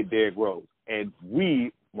to get Derrick Rose. And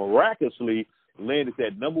we miraculously landed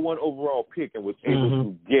that number 1 overall pick and was able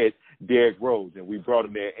to get Derrick Rose, and we brought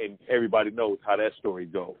him there, and everybody knows how that story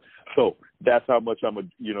goes. So that's how much I'm a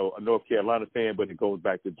North Carolina fan, but it goes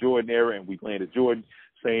back to Jordan era, and we landed Jordan.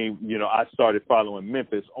 Same, I started following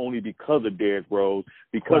Memphis only because of Derrick Rose,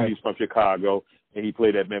 because he's from Chicago, and he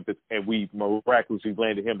played at Memphis, and we miraculously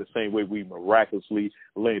landed him the same way we miraculously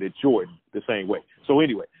landed Jordan the same way. So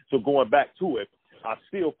anyway, going back to it, I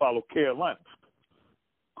still follow Carolina.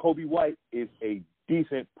 Coby White is a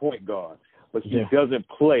decent point guard, but he doesn't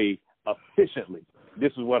play efficiently.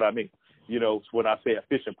 This is what I mean. When I say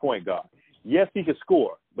efficient point guard. Yes, he can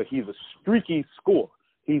score, but he's a streaky scorer.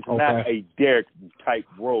 He's not a Derrick type,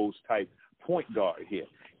 Rose type point guard here.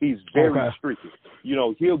 He's very streaky.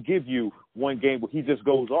 He'll give you one game where he just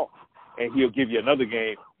goes off, and he'll give you another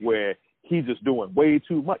game where he's just doing way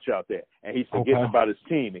too much out there, and he's forgetting about his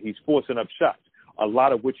team, and he's forcing up shots. A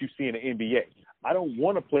lot of what you see in the NBA. I don't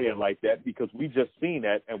want to play it like that, because we just seen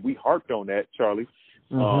that, and we harped on that, Charlie,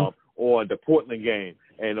 on the Portland game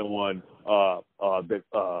and on the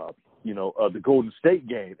Golden State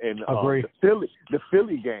game and the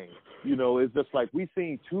Philly game. It's just like we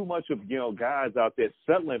seen too much of guys out there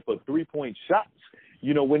settling for 3-point shots.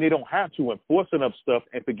 When they don't have to, and forcing up stuff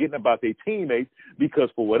and forgetting about their teammates because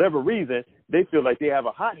for whatever reason they feel like they have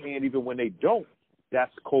a hot hand even when they don't.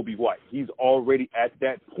 That's Coby White. He's already at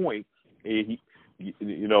that point.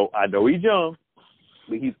 I know he's young,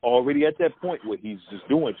 but he's already at that point where he's just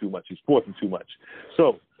doing too much. He's forcing too much.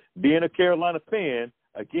 So being a Carolina fan,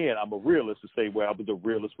 again, I'm a realist to say, well, I was a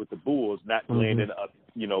realist with the Bulls, not landing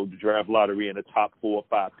the draft lottery in the top 4 or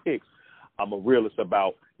 5 picks. I'm a realist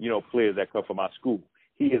about, players that come from my school.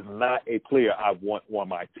 He is not a player I want on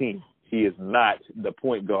my team. He is not the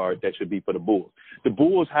point guard that should be for the Bulls. The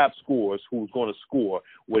Bulls have scorers who's going to score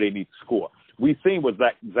where they need to score. We've seen what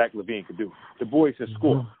Zach LaVine could do. The boys can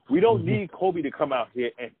score. We don't need Kobe to come out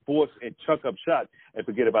here and force and chuck up shots and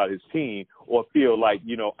forget about his team or feel like,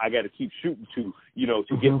 I got to keep shooting to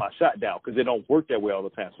get my shot down, because it don't work that way all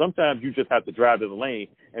the time. Sometimes you just have to drive to the lane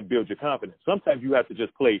and build your confidence. Sometimes you have to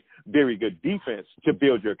just play very good defense to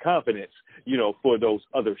build your confidence, for those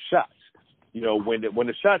other shots. When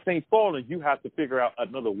the shots ain't falling, you have to figure out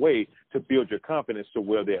another way to build your confidence to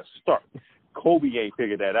where they'll start. Kobe ain't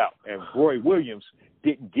figured that out, and Roy Williams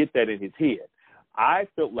didn't get that in his head. I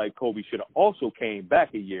felt like Kobe should have also came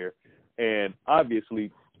back a year, and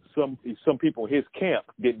obviously some people in his camp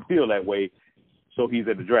didn't feel that way, so he's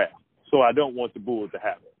in the draft. So I don't want the Bulls to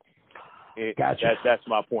have it. Gotcha. That's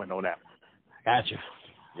my point on that. Gotcha.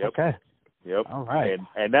 Yep. Okay. Yep. All right.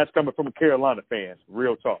 And that's coming from a Carolina fan.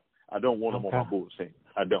 Real talk. I don't want him on my Bulls team.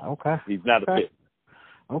 I don't. Okay. He's not a fit.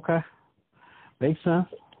 Okay. Makes sense.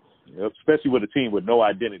 Yep. Especially with a team with no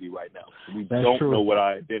identity right now. We don't know what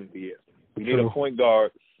our identity is. We need a point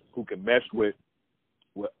guard who can mesh with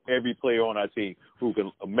every player on our team, who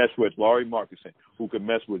can mesh with Lauri Markkanen, who can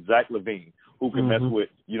mesh with Zach LaVine, who can mess with,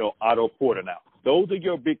 Otto Porter now. Those are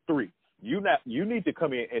your big three. You need to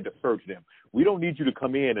come in and defer to them. We don't need you to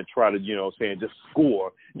come in and try to, just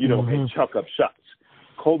score, and chuck up shots.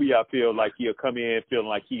 Kobe, I feel like he'll come in feeling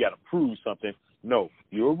like he got to prove something. No,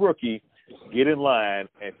 you're a rookie. Get in line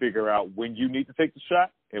and figure out when you need to take the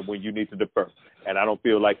shot and when you need to defer. And I don't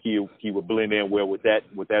feel like he would blend in well with that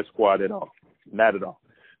squad at all. Not at all.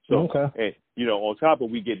 So, and, on top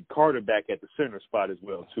of we getting Carter back at the center spot as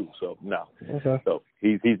well, too. So, no. Okay. So,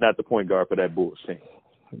 he's not the point guard for that Bulls team.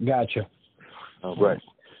 Gotcha. All right.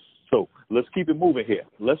 So, let's keep it moving here.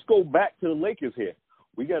 Let's go back to the Lakers here.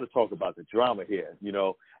 We got to talk about the drama here,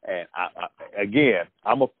 and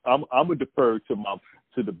I'm a defer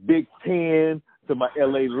to the Big Ten, to my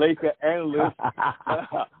LA Laker analyst,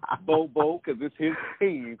 Bobo, because it's his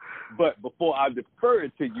team. But before I defer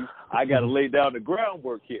it to you, I got to lay down the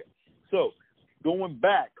groundwork here. So, going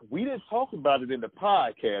back, we didn't talk about it in the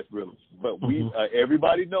podcast, really, but we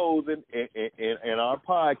everybody knows in our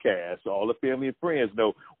podcast, all the family and friends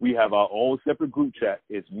know, we have our own separate group chat.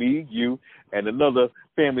 It's me, you, and another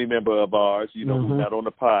family member of ours, who's not on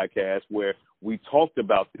the podcast, where we talked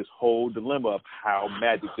about this whole dilemma of how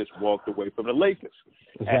Magic just walked away from the Lakers.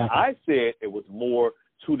 Exactly. And I said it was more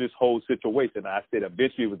to this whole situation. I said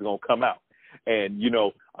eventually it was going to come out. And,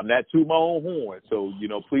 I'm not tooting my own horn, so,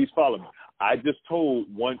 please follow me. I just told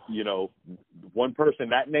one person,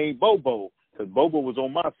 not named Bobo, because Bobo was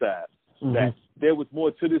on my side, that there was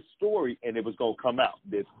more to this story and it was going to come out.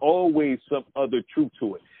 There's always some other truth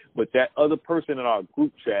to it. But that other person in our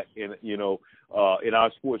group chat, in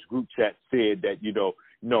our sports group chat, said that,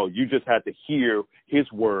 no, you just have to hear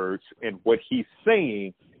his words and what he's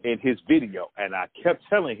saying in his video. And I kept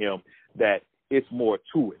telling him that it's more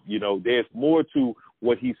to it. There's more to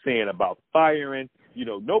what he's saying about firing.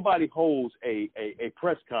 Nobody holds a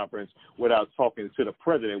press conference without talking to the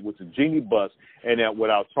president, which is Jeannie Buss, and that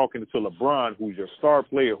without talking to LeBron, who's your star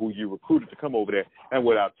player, who you recruited to come over there, and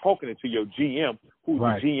without talking to your GM, who's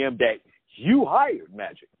the GM that you hired,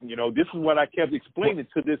 Magic. This is what I kept explaining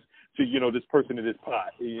to this person in this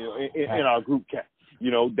pod, in our group chat,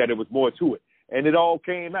 that it was more to it. And it all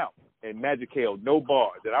came out. And Magic held no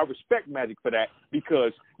bars. And I respect Magic for that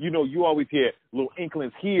because, you always hear little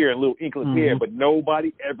inklings here and little inklings here, but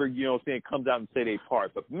nobody ever, comes out and say they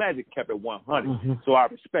part. But Magic kept it 100. So I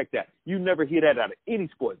respect that. You never hear that out of any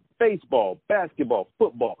sport. Baseball, basketball,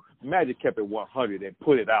 football. Magic kept it 100 and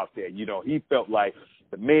put it out there. He felt like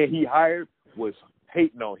the man he hired was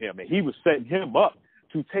hating on him, and he was setting him up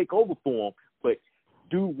to take over for him. But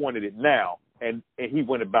dude wanted it now, and he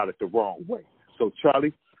went about it the wrong way. So,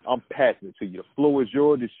 Charlie, I'm passing it to you. The floor is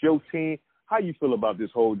yours. It's your team. How you feel about this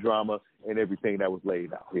whole drama and everything that was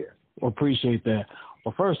laid out here? Well, appreciate that.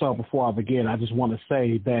 Well, first off, before I begin, I just want to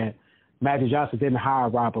say that Magic Johnson didn't hire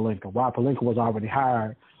Rob Pelinka. Rob Pelinka was already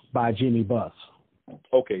hired by Jeannie Buss.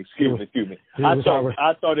 Okay, excuse me. I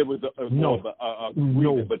thought it was a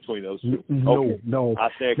agreement between those two. No. I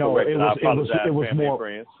stand corrected. It was more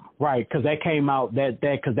friends. Right, because that came out.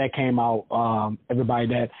 Everybody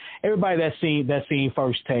that seen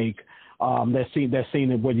First Take, that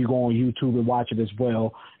seen it when you go on YouTube and watch it as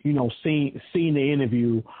well. Seen the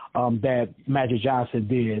interview that Magic Johnson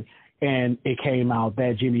did, and it came out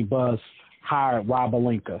that Jeannie Buss hired Rob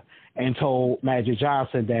Pelinka and told Magic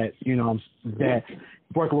Johnson that, that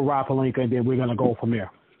working with Rob Pelinka, and then we're going to go from there.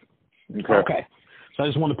 Okay. So I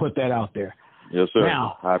just want to put that out there. Yes, sir.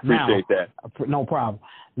 Now, I appreciate that. No problem.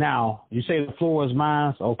 Now, you say the floor is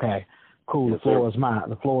mine. Okay, cool. Yes, the floor is mine.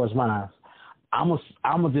 The floor is mine. I'm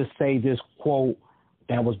gonna just say this quote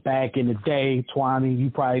that was back in the day. Twani,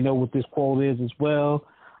 you probably know what this quote is as well.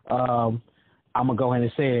 I'm going to go ahead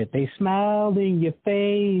and say it. They smile in your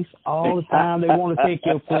face all the time. They want to take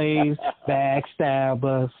your place.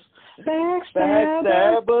 Backstabbers.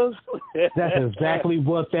 Backstabbers. That's exactly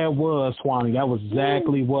what that was, Twani. That was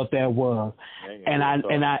exactly what that was. And at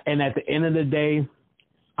the end of the day,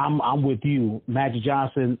 I'm with you. Magic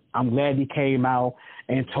Johnson, I'm glad he came out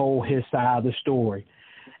and told his side of the story.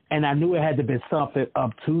 And I knew it had to be something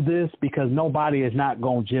up to this because nobody is not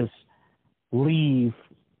going to just leave.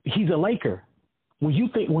 He's a Laker. When you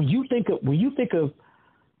think of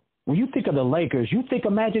the Lakers, you think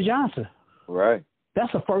of Magic Johnson. Right.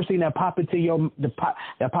 That's the first thing that pops up.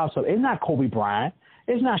 It's not Kobe Bryant.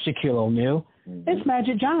 It's not Shaquille O'Neal. Mm-hmm. It's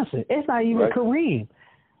Magic Johnson. It's not even Kareem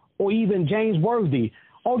or even James Worthy.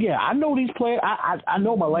 Oh yeah, I know these players. I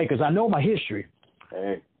know my Lakers. I know my history.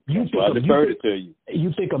 Hey, you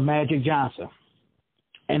think of Magic Johnson,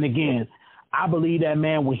 and again, I believe that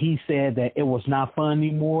man when he said that it was not fun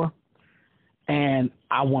anymore. And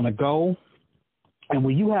I want to go. And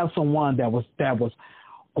when you have someone that was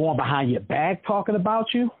going behind your back talking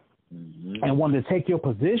about you and wanted to take your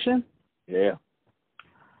position,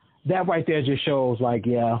 that right there just shows like,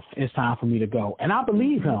 yeah, it's time for me to go. And I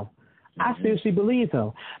believe him. I seriously believe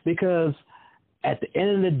him because at the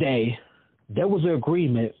end of the day, there was an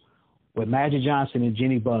agreement with Magic Johnson and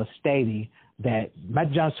Jeanie Buss stating that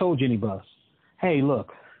Magic Johnson told Jeanie Buss, hey,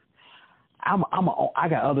 look, I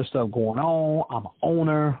got other stuff going on. I'm an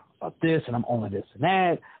owner of this and I'm owning this and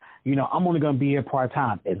that. You know, I'm only going to be here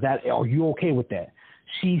part-time. Are you okay with that?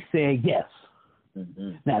 She said yes.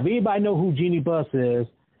 Mm-hmm. Now, if anybody know who Jeanie Buss is,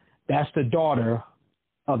 that's the daughter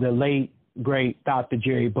of the late, great Dr.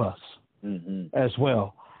 Jerry Buss as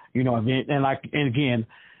well. You know, and again,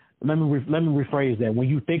 let me rephrase that. When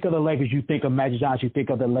you think of the Lakers, you think of Magic Johnson, you think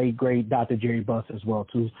of the late, great Dr. Jerry Buss as well,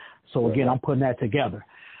 too. So, again, I'm putting that together.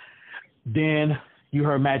 Then you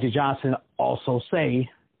heard Magic Johnson also say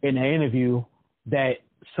in the interview that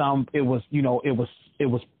it was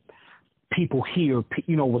people here,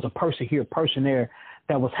 was a person here, person there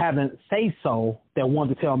that was having say so that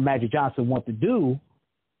wanted to tell Magic Johnson what to do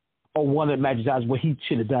or wanted Magic Johnson, well, he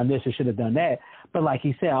should have done this or should have done that. But like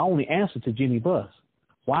he said, I only answer to Jeanie Buss.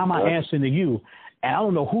 Why am I answering to you? And I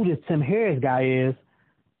don't know who this Tim Harris guy is,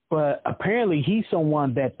 but apparently he's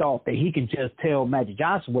someone that thought that he could just tell Magic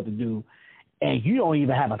Johnson what to do, and you don't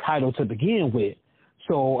even have a title to begin with.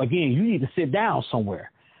 So, again, you need to sit down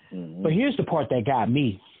somewhere. Mm-hmm. But here's the part that got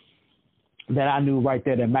me, that I knew right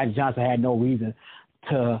there that Magic Johnson had no reason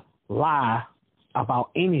to lie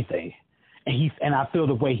about anything. And I feel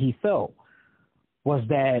the way he felt was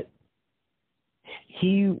that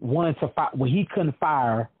he wanted to fire when he couldn't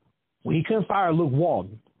fire Luke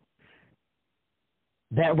Walton.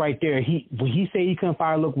 That right there, when he said he couldn't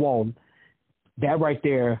fire Luke Walton, that right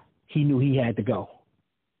there, he knew he had to go.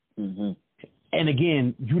 Mm-hmm. And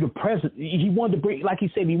again, you the president. He wanted to bring, like he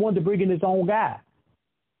said, he wanted to bring in his own guy.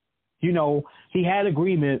 You know, he had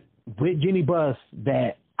agreement with Jeanie Buss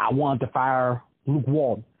that I wanted to fire Luke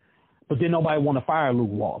Walton, but then nobody wanted to fire Luke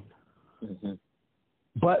Walton. Mm-hmm.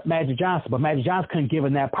 But Magic Johnson couldn't give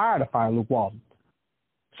him that power to fire Luke Walton.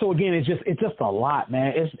 So again, it's just a lot,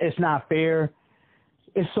 man. It's not fair.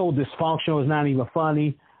 It's so dysfunctional. It's not even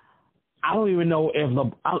funny. I don't even know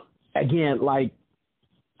if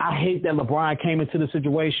I hate that LeBron came into the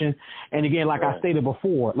situation. And again, like I stated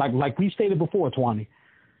before, like we stated before, Twani,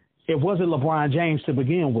 it wasn't LeBron James to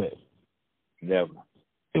begin with. Never.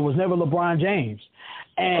 It was never LeBron James.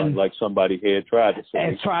 And like somebody here tried to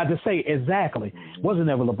say. Exactly. Mm-hmm. It wasn't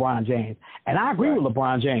never LeBron James. And I agree with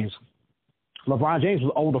LeBron James. LeBron James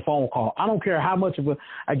was owed a phone call. I don't care how much of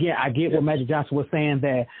I get what Magic Johnson was saying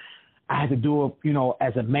that I had to do it,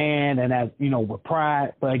 as a man and as, with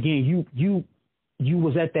pride. But again, you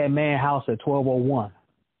was at that man house at 1201.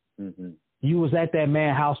 Mm-hmm. You was at that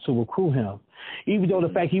man house to recruit him. Even though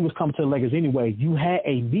the fact he was coming to the Lakers anyway, you had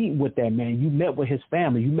a meeting with that man. You met with his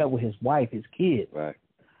family. You met with his wife, his kids. Right.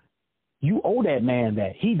 You owe that man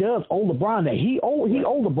that. He does owe LeBron that. He owe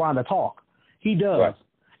LeBron to talk. He does. Right.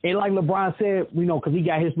 And like LeBron said, because he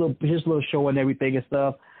got his little show and everything and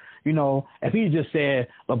stuff, if he just said,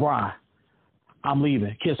 LeBron, I'm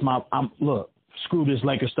leaving. Look, screw this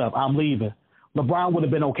Lakers stuff. I'm leaving. LeBron would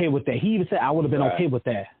have been okay with that. He even said, I would have been okay with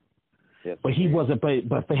that. Yes, but he wasn't.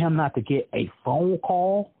 But for him not to get a phone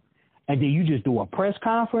call and then you just do a press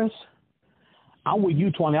conference, I'm with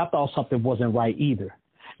you, Twani. I thought something wasn't right either.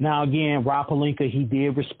 Now, again, Rob Pelinka, he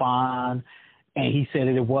did respond, and he said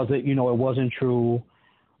that it wasn't true.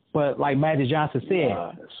 But like Magic Johnson said,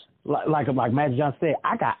 like Magic Johnson said,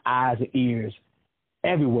 I got eyes and ears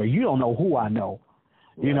everywhere. You don't know who I know.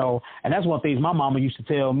 You know, and that's one of the things my mama used to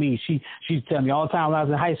tell me. She used to tell me all the time when I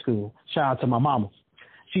was in high school. Shout out to my mama.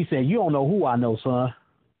 She said, "You don't know who I know, son.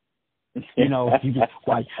 You know,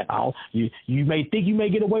 you may think you may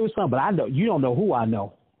get away with something, but I know you don't know who I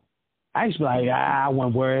know." I used to be like, I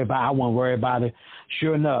wouldn't worry about it.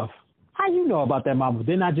 Sure enough, how you know about that, mama?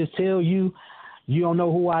 Didn't I just tell you? You don't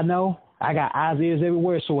know who I know? I got eyes and ears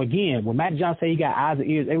everywhere. So again, when Magic Johnson said he got eyes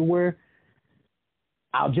and ears everywhere,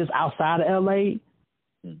 just outside of L.A.,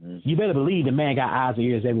 you better believe the man got eyes and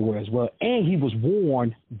ears everywhere as well. And he was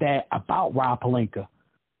warned that about Rob Pelinka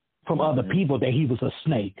from other people that he was a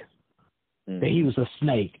snake. That he was a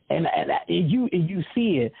snake. And you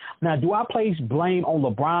see it. Now, do I place blame on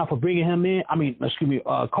LeBron for bringing him in? I mean,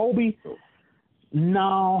 Kobe?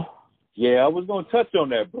 No. Yeah, I was going to touch on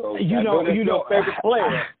that, bro. You know, your favorite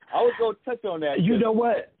player. I was going to touch on that. You know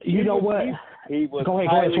what? He was Go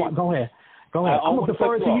ahead. I'm going to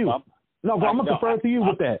defer to you. I'm going to defer to you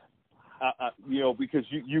with that. You know, because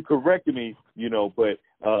you corrected me, you know, but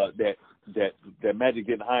that Magic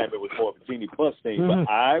didn't hire him. It was more of a Jeanie Buss thing. But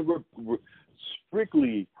I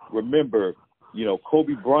strictly remember, you know,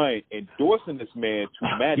 Kobe Bryant endorsing this man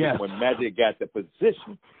to Magic when Magic got the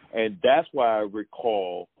position. And that's why I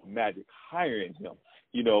recall Magic hiring him,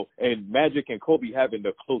 you know, and Magic and Kobe having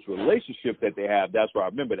the close relationship that they have. That's why I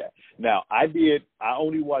remember that. Now, I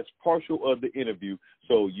only watched partial of the interview.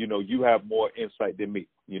 So, you know, you have more insight than me,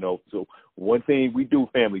 you know. So one thing we do,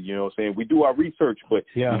 family, you know what I'm saying? We do our research, but,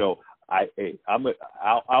 you know,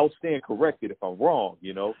 I'll stand corrected if I'm wrong,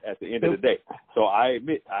 you know, at the end of the day. So I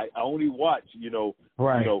admit I only watch, you know,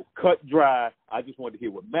 cut dry. I just wanted to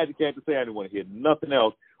hear what Magic had to say. I didn't want to hear nothing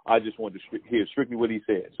else. I just wanted to hear strictly what he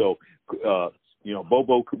said. So, you know,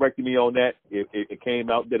 Bobo corrected me on that. It came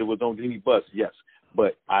out that it was on Jeanie Buss, yes.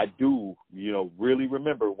 But I do, you know, really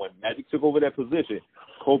remember when Magic took over that position,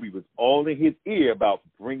 Kobe was all in his ear about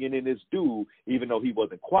bringing in this dude, even though he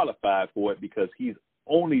wasn't qualified for it because he's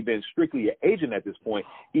only been strictly an agent at this point.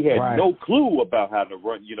 He had no clue about how to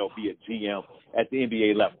run, you know, be a GM at the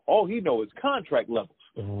NBA level. All he knows is contract levels.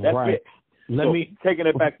 That's it. Taking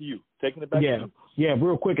it back to you. Yeah,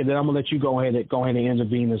 real quick, and then I'm gonna let you go ahead and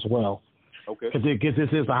intervene as well. Okay. Because this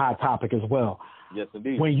is a hot topic as well. Yes,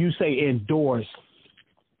 indeed. When you say endorse,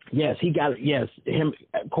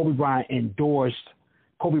 Kobe Bryant endorsed.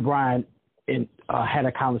 Kobe Bryant had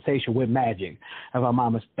a conversation with Magic, if I'm not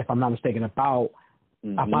mistaken, about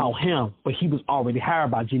him, but he was already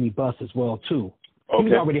hired by Jeanie Buss as well too. He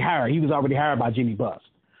was already hired by Jeanie Buss.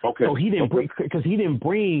 Okay. So he didn't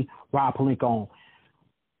bring Rob Pelinka on.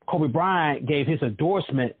 Kobe Bryant gave his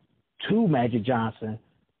endorsement to Magic Johnson.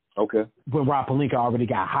 Okay. When Rob Pelinka already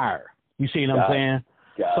got hired. You see what I'm saying?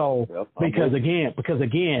 Because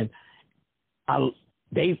again, a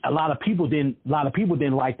lot of people didn't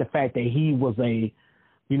like the fact that he became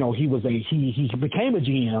a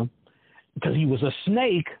GM because he was a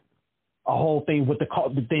snake. A whole thing with the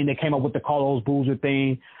thing that came up with the Carlos Boozer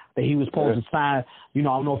thing that he was supposed to sign. You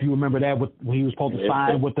know, I don't know if you remember that when he was supposed to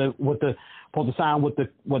sign with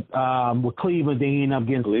Cleveland. Then he ended up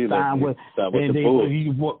getting signed with the Bulls.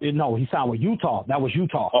 He signed with Utah. That was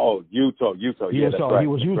Utah. Oh, Utah. Yeah, that's right. He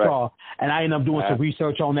was Utah, right. And I ended up doing some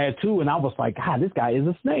research on that too. And I was like, God, this guy is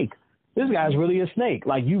a snake. This guy's really a snake.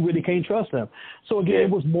 Like, you really can't trust him. So again, it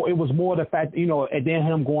was more the fact, you know, and then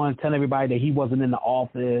him going telling everybody that he wasn't in the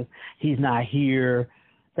office, he's not here.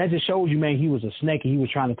 That just shows you, man, he was a snake and he was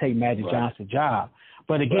trying to take Magic Johnson's job.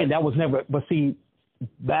 But again, that was never. But see,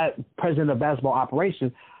 that president of basketball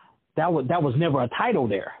operations, that was never a title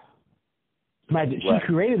there. She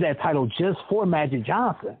created that title just for Magic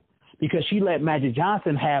Johnson because she let Magic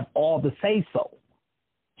Johnson have all the say so.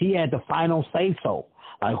 He had the final say so.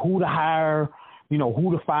 Like who to hire, you know,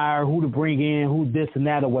 who to fire, who to bring in, who this and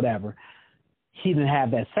that or whatever. He didn't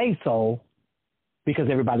have that say so because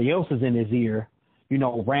everybody else is in his ear. You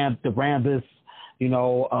know, the Rambis, you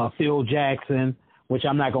know, Phil Jackson, which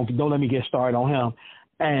I'm not don't let me get started on him.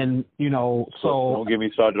 And you know, so don't get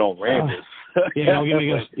me started on Rambis. Don't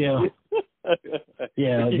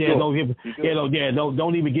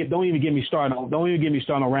even get me started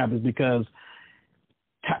on Rambis because.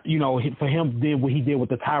 You know, for him, did what he did with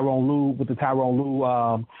the Tyronn Lue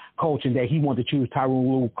coaching, that he wanted to choose Tyronn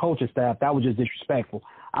Lue coaching staff. That was just disrespectful.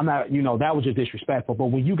 That was just disrespectful. But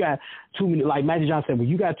when you got too many, like Magic Johnson said, when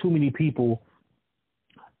you got too many people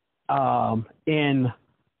in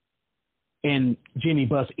Jeanie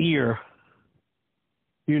Buss' ear,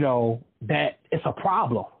 you know, that it's a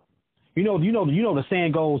problem. You know the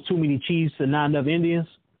saying goes, too many Chiefs and not enough Indians.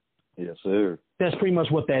 Yes, sir. That's pretty much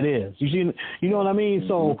what that is. You know what I mean? Mm-hmm.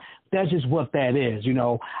 So that's just what that is. You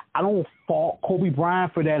know, I don't fault Kobe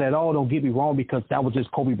Bryant for that at all. Don't get me wrong, because that was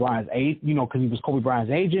just Kobe Bryant's because he was Kobe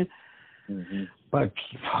Bryant's agent. Mm-hmm. But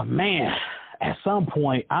man, at some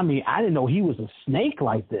point, I mean, I didn't know he was a snake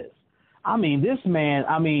like this. I mean, this man.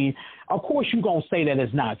 I mean, of course you're gonna say that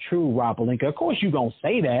it's not true, Rob Pelinka. Of course you're gonna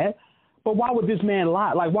say that. But why would this man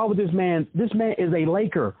lie? Like, why would this man? This man is a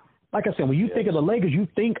Laker. Like I said, when you think of the Lakers, you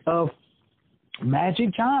think of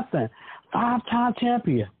Magic Johnson, 5-time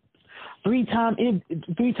champion, three-time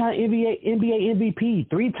NBA MVP,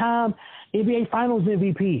 3-time NBA Finals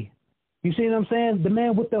MVP. You see what I'm saying? The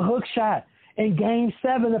man with the hook shot in Game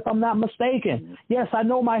 7, if I'm not mistaken. Yes, I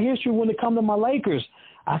know my history when it comes to my Lakers.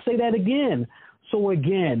 I say that again. So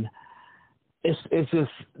again, it's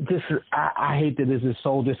just this. I hate that this is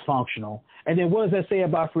so dysfunctional. And then what does that say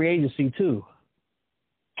about free agency too?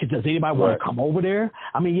 Does anybody want to come over there?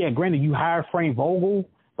 I mean, yeah, granted, you hired Frank Vogel,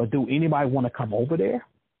 but do anybody want to come over there?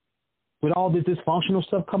 With all this dysfunctional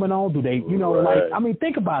stuff coming on, do they, like, I mean,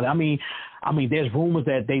 think about it. I mean, there's rumors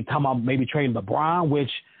that they talking about maybe trading LeBron, which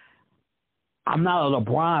I'm not a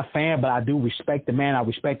LeBron fan, but I do respect the man. I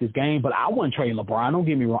respect his game, but I wouldn't trade LeBron. Don't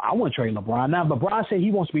get me wrong. I wouldn't trade LeBron. Now, if LeBron said he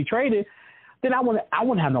wants to be traded, then I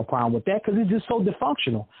wouldn't have no problem with that, because it's just so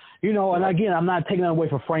dysfunctional. And again, I'm not taking that away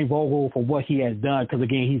from Frank Vogel for what he has done, because,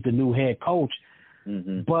 again, he's the new head coach.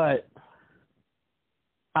 Mm-hmm. But,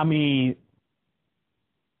 I mean,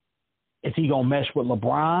 is he going to mesh with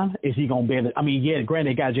LeBron? Is he going to be able to – I mean, yeah,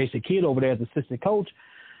 granted, they got Jason Kidd over there as assistant coach.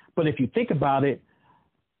 But if you think about it,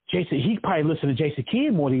 he probably listened to Jason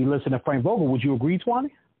Kidd more than he listened to Frank Vogel. Would you agree,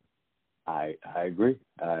 Twani? I agree.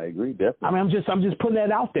 I agree, definitely. I mean, I'm just putting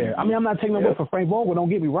that out there. I mean, I'm not taking away from Frank Vogel. Don't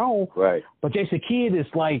get me wrong. Right. But Jason Kidd is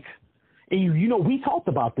like, and we talked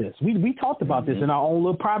about this. We talked about this in our own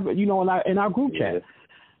little private, in our group chat.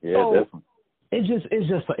 Yeah, so definitely.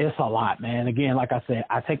 It's a lot, man. Again, like I said,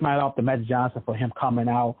 I take my hat off to Magic Johnson for him coming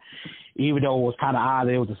out, even though it was kind of odd.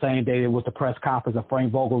 It was the same day it was the press conference of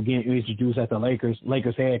Frank Vogel getting introduced as the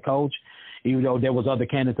Lakers head coach. Even though there was other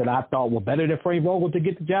candidates that I thought were better than Frank Vogel to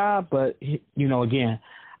get the job, but again,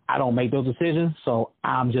 I don't make those decisions, so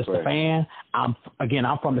I'm just a fan. I'm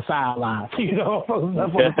from the sidelines, from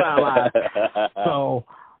the sidelines. So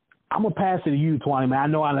I'm gonna pass it to you, Twani, man. I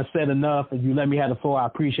know I done said enough, and you let me have the floor. I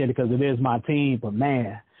appreciate it, because it is my team. But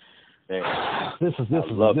man, this is just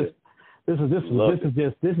a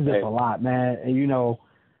lot, man. And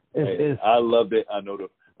I loved it. I know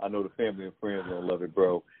the family and friends gonna love it,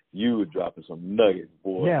 bro. You were dropping some nuggets,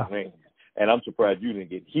 boy. Yeah. Man. And I'm surprised you didn't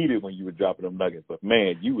get heated when you were dropping them nuggets. But,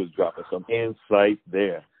 man, you was dropping some insight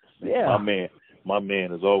there. Yeah. My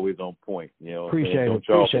man is always on point. Appreciate it. Don't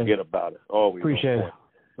y'all forget about it. Always Appreciate on point.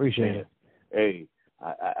 Appreciate it. Hey,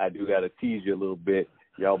 I do got to tease you a little bit.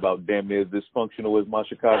 Y'all about damn near as dysfunctional as my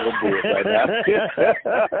Chicago Bulls right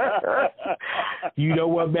now. You know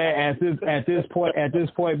what, man? At this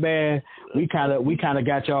point, man, we kind of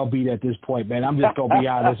got y'all beat at this point, man. I'm just gonna be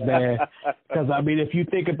honest, man. Because I mean, if you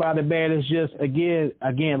think about it, man, it's just again,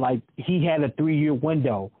 like he had a 3-year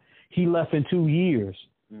window. He left in 2 years.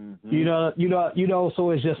 Mm-hmm.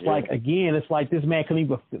 So it's just like, again, it's like this man couldn't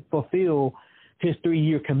even fulfill his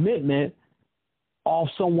 3-year commitment off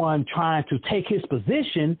someone trying to take his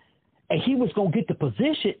position, and he was going to get the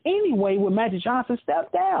position anyway when Magic Johnson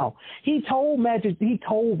stepped down. He told Rob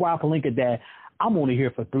Pelinka that I'm only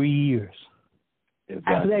here for 3 years.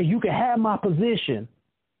 Exactly. After that, you can have my position.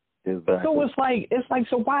 Exactly. So it's like,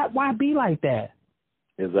 so why be like that?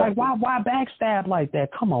 Exactly. Like, why backstab like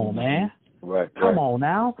that? Come on, man. Right. Come on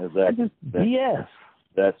now. Exactly. That's BS.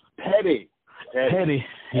 That's petty. Petty.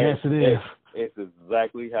 Yes, it is. It's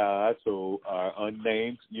exactly how I told our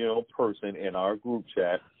unnamed, person in our group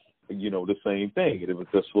chat, the same thing. It was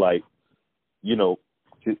just like,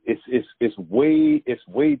 it's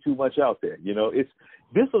way too much out there.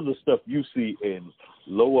 This is the stuff you see in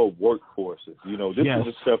lower workforces. This is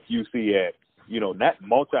the stuff you see at, not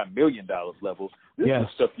multi-million-dollar levels. This is the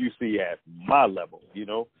stuff you see at my level.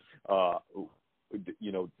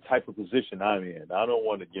 Type of position I'm in. I don't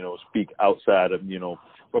want to, speak outside of,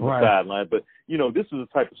 from the sideline, but, this is the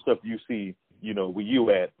type of stuff you see, when you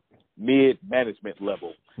at mid-management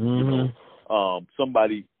level,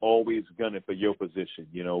 somebody always gunning for your position.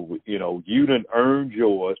 You done earned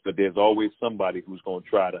yours, but there's always somebody who's going to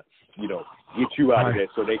try to, get you out of that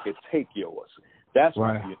so they can take yours. That's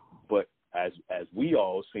right. But as we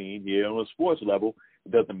all seen here on a sports level,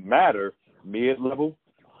 it doesn't matter mid-level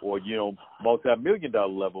or,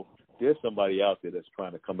 multi-million-dollar level, there's somebody out there that's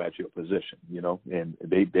trying to come at your position, and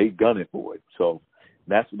they gunning for it. So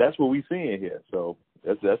that's what we seeing here. So,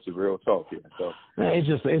 That's the real talk here. So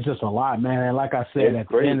it's just a lot, man. And like I said, at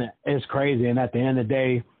the end, it's crazy. And at the end of the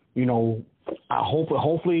day, you know,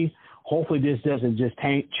 hopefully this doesn't just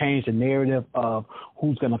change the narrative of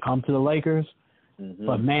who's going to come to the Lakers. Mm-hmm.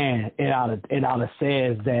 But man, it oughta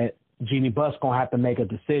says that Jeanie Buss gonna have to make a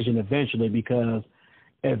decision eventually, because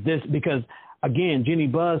again, Jeanie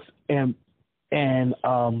Buss and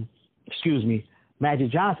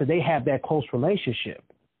Magic Johnson, they have that close relationship,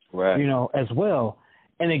 right? You know, as well.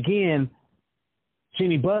 And again,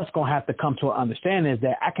 Jeanie Buss gonna have to come to an understanding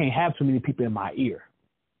that I can't have too many people in my ear.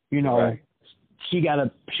 You know, right. She gotta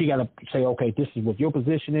say, okay, this is what your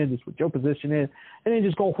position is, this is what your position is, and then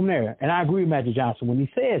just go from there. And I agree with Magic Johnson when he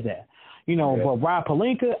says that. You know, yeah. But Rob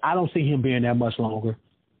Pelinka, I don't see him being that much longer.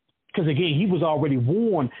 Because, again, he was already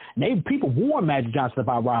warned. People warned Magic Johnson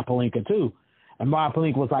about Rob Pelinka, too. And Rob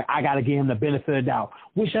Pelinka was like, I got to give him the benefit of the doubt,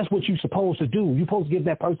 which that's what you're supposed to do. You're supposed to give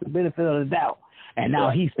that person the benefit of the doubt. And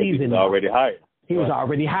now he sees it. He was already hired. He was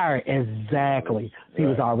already hired. Exactly. He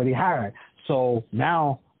was already hired. So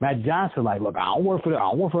now Magic Johnson like, look, I don't work for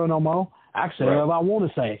her no more. I can say whatever I want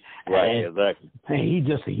to say. Right, exactly. And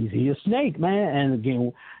he's a snake, man. And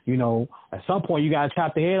again, you know, at some point you gotta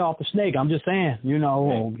chop the head off the snake. I'm just saying, you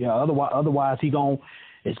know, otherwise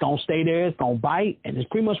it's gonna stay there, it's gonna bite, and it's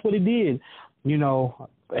pretty much what it did, you know.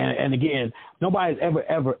 And again, nobody's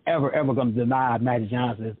ever gonna deny Magic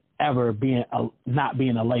Johnson ever not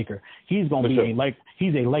being a Laker. He's gonna be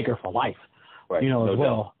he's a Laker for life. Right. You know, as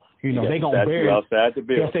well. You know, they gonna bury outside the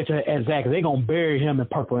building. Exactly. They gonna bury him in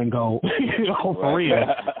purple and gold. You know, for real.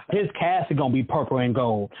 His casket gonna be purple and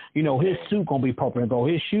gold. You know, his suit gonna be purple and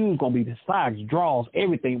gold. His shoes gonna be the socks, drawers,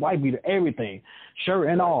 everything, white beater, everything, shirt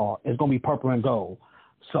and all is gonna be purple and gold.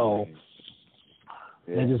 So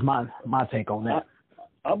that's just my take on that.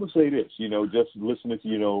 I'm gonna say this. You know, just listening to,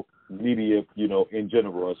 you know, media, you know, in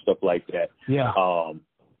general and stuff like that. Yeah.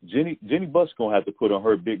 Jeanie Buss gonna have to put on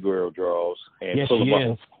her big girl drawers and pull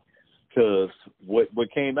them up. Because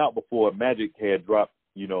what came out before Magic had dropped,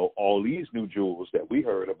 you know, all these new jewels that we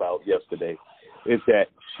heard about yesterday, is that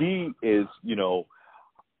she is, you know,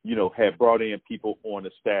 had brought in people on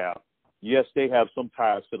the staff. Yes, they have some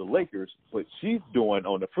ties to the Lakers, but she's doing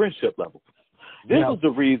on the friendship level. This is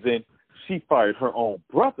the reason she fired her own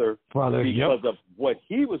brother because of what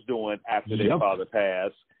he was doing after their father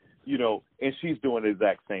passed, you know, and she's doing the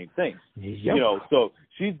exact same thing. You know, so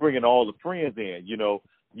she's bringing all the friends in, you know.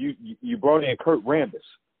 You brought in Kurt Rambis,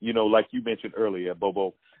 you know, like you mentioned earlier,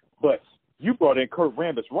 Bobo, but you brought in Kurt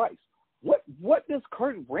Rambis Rice. What does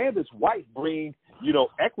Kurt Rambis White bring, you know,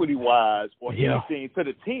 equity-wise or anything to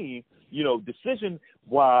the team, you know,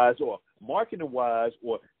 decision-wise or marketing-wise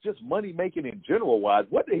or just money-making in general-wise?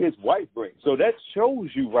 What did his wife bring? So that shows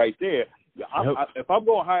you right there. If I'm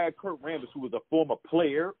going to hire Kurt Rambis, who was a former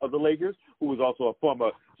player of the Lakers, who was also a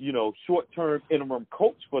former, you know, short-term interim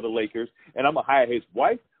coach for the Lakers, and I'm going to hire his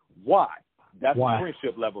wife, why? That's a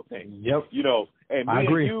friendship level thing. Yep. You know, and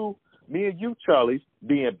me and you, Charlie,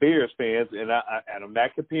 being Bears fans, and I'm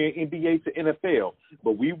not comparing NBA to NFL,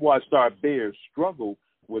 but we watched our Bears struggle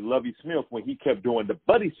with Lovie Smith when he kept doing the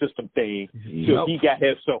buddy system thing till he got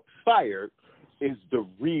himself fired, is the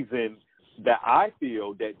reason that I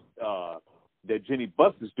feel that that Jeanie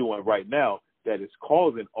Buss is doing right now that is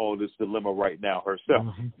causing all this dilemma right now herself.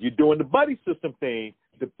 Mm-hmm. You're doing the buddy system thing.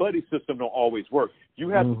 The buddy system don't always work. You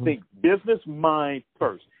have to think business mind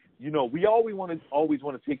first. You know, we always want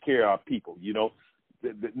to take care of our people, you know,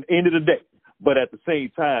 the end of the day. But at the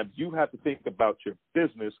same time, you have to think about your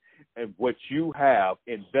business and what you have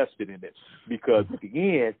invested in it. Because at the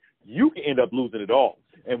end, you can end up losing it all.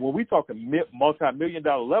 And when we talking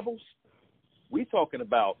multi-million-dollar levels, we talking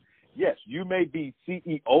about, yes, you may be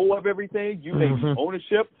CEO of everything, you may be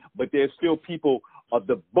ownership, but there's still people of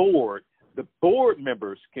the board. The board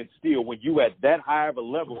members can still, when you at that high of a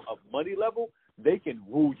level of money level, they can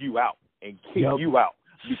rule you out and kick you out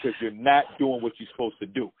because you're not doing what you're supposed to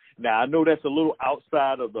do. Now, I know that's a little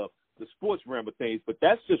outside of the sports realm of things, but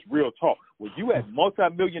that's just real talk. When you at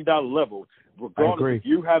multi-million-dollar level, regardless if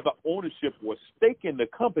you have the ownership or stake in the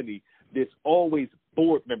company, there's always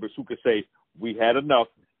board members who can say, we had enough,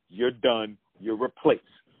 you're done, you're replaced.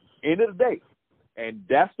 End of the day. And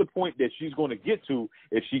that's the point that she's going to get to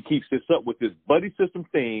if she keeps this up with this buddy system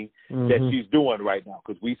thing that she's doing right now.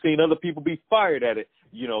 Because we've seen other people be fired at it,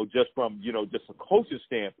 you know, just from, you know, just a coaching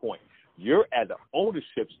standpoint. You're at the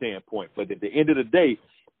ownership standpoint. But at the end of the day,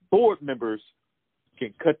 board members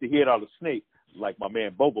can cut the head out of the snake, like my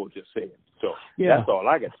man Bobo just said. So that's all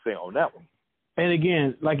I got to say on that one. And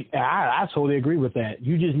again, like I totally agree with that.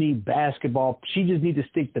 You just need basketball. She just needs to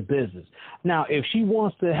stick to business. Now, if she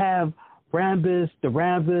wants to have Rambis,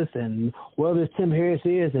 and whoever Tim Harris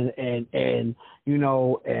is, and you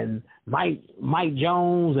know, and Mike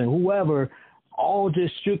Jones and whoever, all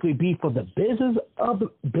just strictly be for the business of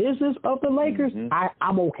the Lakers.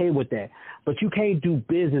 I'm okay with that, but you can't do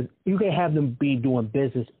business. You can't have them be doing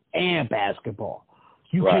business and basketball.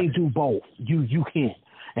 You can't do both. You can't.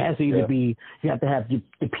 It has to either be, you have to have the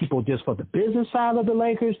people just for the business side of the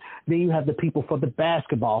Lakers, then you have the people for the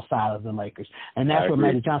basketball side of the Lakers. And that's where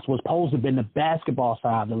Magic Johnson was supposed to have been, the basketball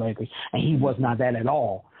side of the Lakers, and he was not that at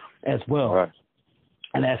all as well. Right.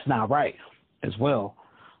 And that's not right as well.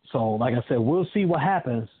 So, like I said, we'll see what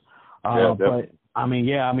happens. But,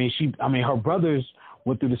 her brothers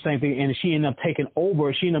went through the same thing, and she ended up taking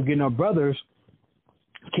over. She ended up getting her brothers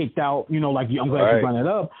kicked out, you know, like I'm glad you brought it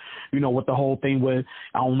up, you know, with the whole thing with,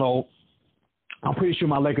 I don't know, I'm pretty sure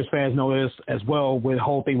my Lakers fans know this as well, with the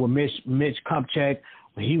whole thing with Mitch Kupchak.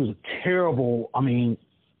 He was a terrible GM.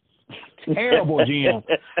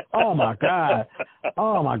 Oh my God.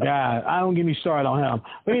 I don't get me started on him.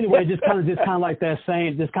 But anyway, just kind of like that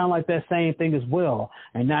same thing as well.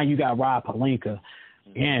 And now you got Rob Pelinka.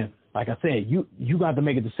 And like I said, you got to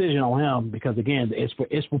make a decision on him, because again, it's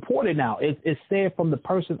reported now. It's said from the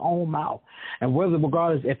person's own mouth, and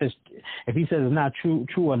regardless if he says it's not true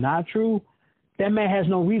or not true, that man has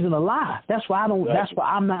no reason to lie. That's why I don't. That's why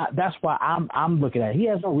I'm not. That's why I'm looking at it. He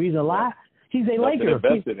has no reason to lie. He's a Laker.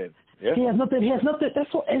 He has nothing.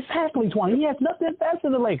 That's what, exactly, Twan. He has nothing invested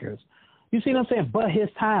in the Lakers. You see what I'm saying? But his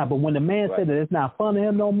time. But when the man said that it's not fun to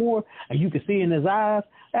him no more, and you can see in his eyes,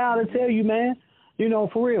 I'll tell you, man. You know,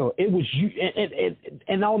 for real, it was you,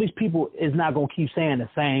 and all these people is not gonna keep saying the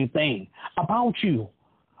same thing about you.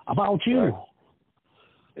 Right.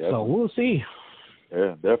 So we'll see.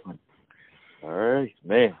 Yeah, definitely. All right,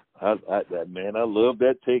 man. I love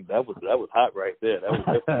that take. That was hot right there. That was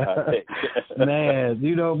definitely a hot take. Man,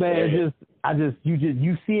 you know, man,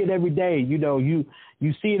 you see it every day. You know, you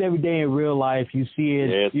see it every day in real life. You see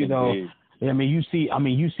it, yes, you know. Indeed. You see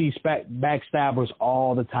backstabbers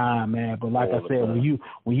all the time, man. But like I said,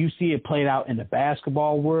 when you see it played out in the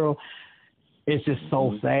basketball world, it's just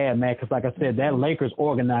so sad, man. Because like I said, that Lakers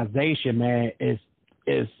organization, man, is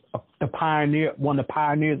the pioneer, one of the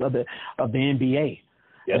pioneers of the NBA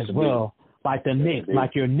as well. Like the Knicks,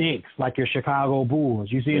 like your Knicks, like your Chicago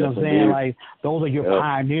Bulls. You see what I'm saying? Like those are your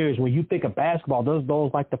pioneers. When you think of basketball,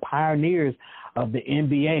 those like the pioneers of the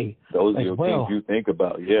NBA. Those are your teams you think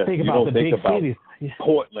about, Think about the big cities.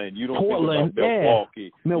 Portland. You don't think about Milwaukee.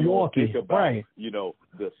 Milwaukee, you don't think about, right? You know,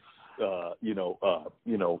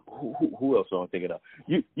 who else am I thinking of?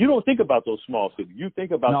 You don't think about those small cities. You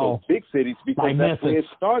think about those big cities, because like that's where it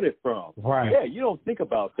started from. Right. Yeah, you don't think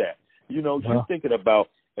about that. You know, you're thinking about,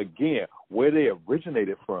 again, where they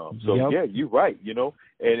originated from. So yeah, you're right. You know,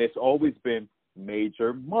 and it's always been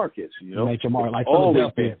major markets. You know, major market, like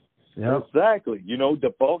Philadelphia. Yep. Exactly. You know,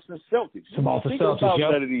 the Boston Celtics. You don't think about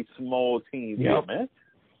none of these small teams here, man.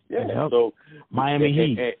 Yeah. Yep. So Miami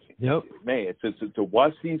Heat. Man, to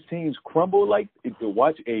watch these teams crumble, like to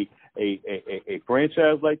watch a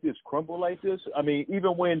franchise like this crumble like this. I mean,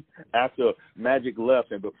 even when after Magic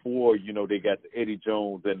left and before, you know, they got the Eddie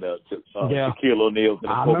Jones and the Shaquille O'Neal and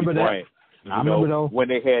the Kobe Bryant. I remember those. When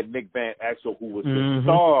they had Nick Van Exel, who was the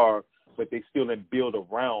star, but they still didn't build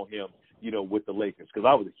around him, you know, with the Lakers. Because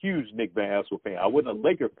I was a huge Nick Van Exel fan. I wasn't a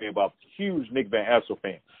Laker fan, but I was a huge Nick Van Exel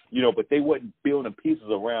fan. You know, but they wasn't building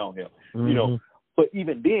pieces around him. You know, but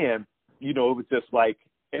even then, you know, it was just like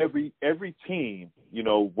every team, you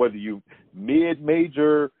know, whether you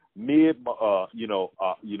major, the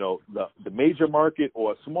major market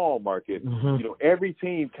or a small market, you know, every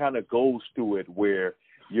team kind of goes through it where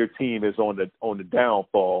your team is on the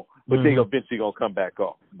downfall, but they eventually gonna come back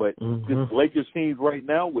up. But this Lakers team right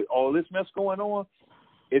now, with all this mess going on,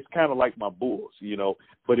 it's kind of like my Bulls, you know.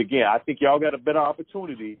 But again, I think y'all got a better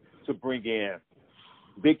opportunity to bring in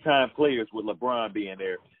big time players with LeBron being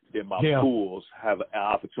there than my Bulls have an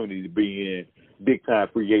opportunity to bring in big time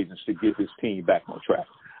free agents to get this team back on track.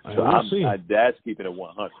 So that's keeping it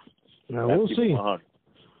 100. Yeah, we'll see. 100.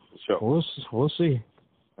 So we'll see.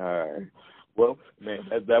 All right. Well, man,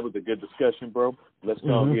 that was a good discussion, bro. Let's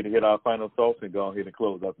go ahead and hit our final thoughts and go ahead and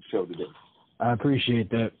close out the show today. I appreciate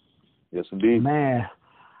that. Yes, indeed. Man,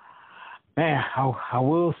 I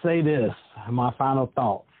will say this, my final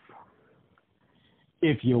thoughts.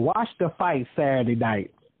 If you watched the fight Saturday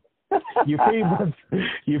night, you pretty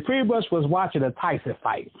much was watching a Tyson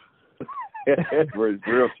fight.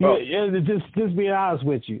 Real tough. Just being honest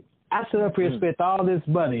with you. I sit up here and spent all this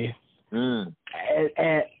money and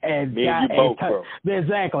me and you both, bro.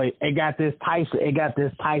 Exactly. And got this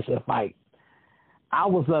Tyson fight. I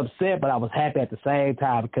was upset, but I was happy at the same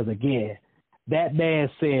time because, again, that man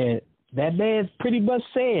pretty much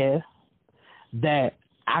said that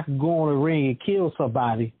I could go on the ring and kill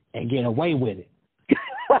somebody and get away with it.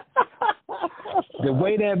 The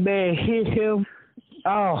way that man hit him,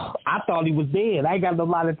 I thought he was dead. I ain't got no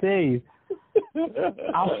lie to tell you.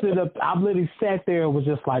 I literally sat there and was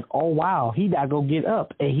just like, oh, wow, he not going to get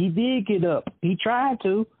up. And he did get up. He tried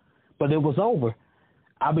to, but it was over.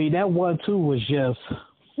 I mean, that 1-2 was just,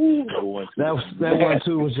 that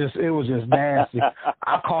 1-2 was just, it was just nasty.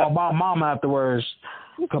 I called my mama afterwards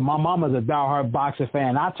because my mama's a diehard boxing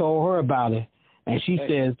fan. I told her about it. And she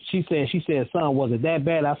said, son, was it that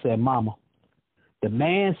bad? I said, mama, the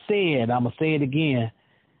man said, I'm going to say it again,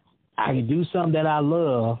 I can do something that I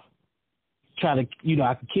love, try to,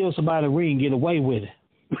 I can kill somebody in the ring and get away with it.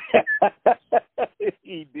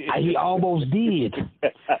 He did. He almost did.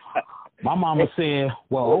 My mama said,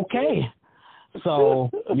 well, okay.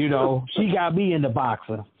 So, she got me into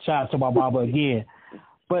boxing. Shout out to my mama again.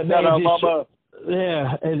 But man, mama.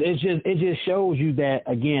 Yeah, it just shows you that,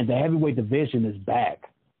 again, the heavyweight division is back.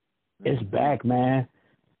 It's back, man.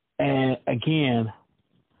 And again,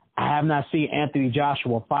 I have not seen Anthony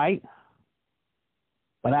Joshua fight,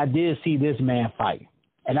 but I did see this man fight.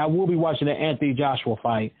 And I will be watching the Anthony Joshua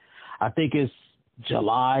fight. I think it's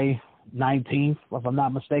July 19th, if I'm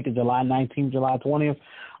not mistaken, July 19th, July 20th.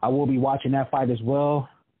 I will be watching that fight as well.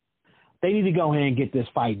 They need to go ahead and get this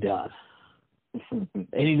fight done.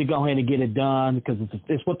 They need to go ahead and get it done because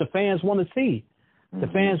it's what the fans want to see. The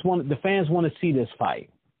fans want to see this fight.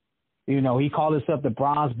 He called himself the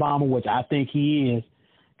Bronze Bomber, which I think he is,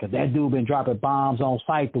 because that dude been dropping bombs on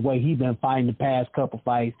sight the way he been fighting the past couple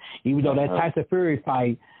fights. Even though that Tyson Fury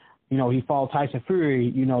fight, he fought Tyson Fury.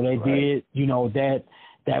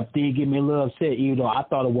 That did get me a little upset, even though I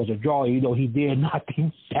thought it was a draw, even though he did knock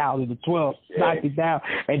him down in the 12th, knocked him down,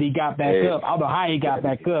 and he got back up. I don't know how he got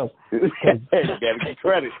back up. You got to get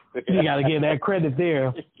credit. You got to give that credit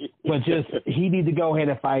there. But just, he need to go ahead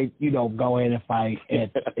and fight, go ahead and fight.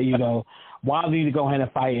 And, Wilder need to go ahead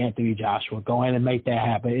and fight Anthony Joshua. Go ahead and make that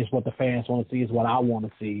happen. It's what the fans want to see. It's what I want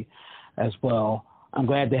to see as well. I'm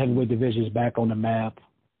glad the heavyweight division is back on the map.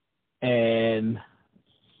 And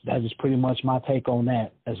that is pretty much my take on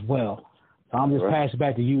that as well. So I'm just passing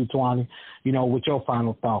back to you, Twani, with your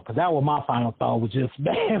final thought. Because that was my final thought, was just,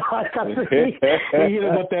 man, like I said, he hit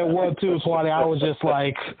it with that 1-2, Twani. I was just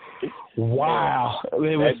like, wow.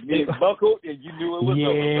 It buckled and you knew it was over.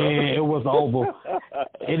 Yeah, it was over.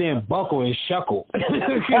 It didn't buckle, it shuckled.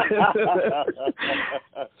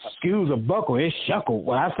 Excuse a buckle, it shuckled.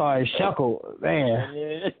 When I saw it shuckled,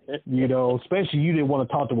 man, especially you didn't want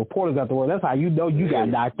to talk to reporters afterwards. That's how you got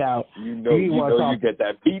knocked out. You get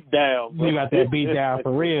that beat down. You got that beat down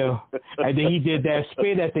for real. And then he did that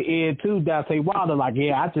spin at the end too. Dante Wilder, like,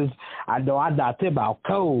 I know I knocked him out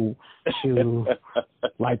cold. Shoot.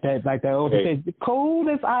 Like that old thing, cold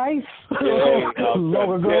as ice.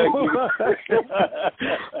 Long ago.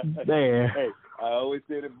 There. Hey, I always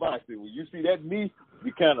said in boxing, when you see that knee,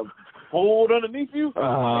 you kind of fold underneath you. Ain't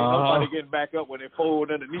nobody getting back up when they fold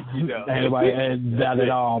underneath you down. Not at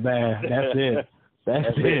all, man. That's it.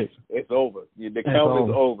 That's it. It's over. The count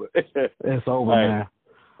is over. It's over, man.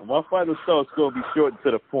 My final thought is going to be short and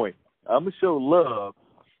to the point. I'm going to show love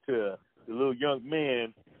to the little young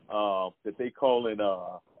man that they calling,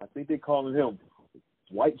 I think they calling him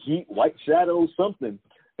White Heat, White Shadow, something.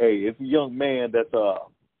 Hey, it's a young man that's a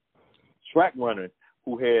track runner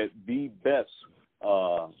who had the best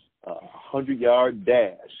 100-yard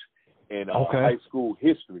dash in high school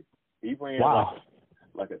history. He ran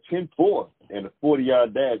like a 10-4 in a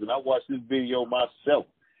 40-yard dash, and I watched this video myself.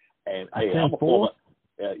 And I'm a former,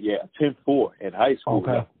 10-4 in high school.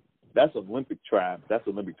 Okay. That's Olympic time. That's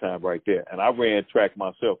Olympic time right there. And I ran track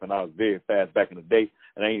myself, and I was very fast back in the day.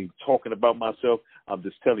 And I ain't even talking about myself. I'm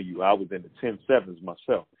just telling you, I was in the 10-7s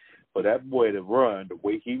myself. But that boy to run the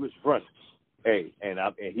way he was running, and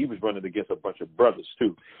he was running against a bunch of brothers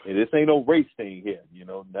too. And this ain't no race thing here,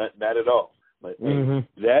 not at all. But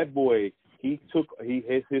that boy, his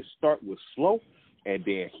start was slow, and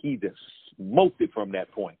then he just smoked it from that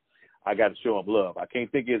point. I got to show him love. I can't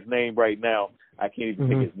think of his name right now. I can't even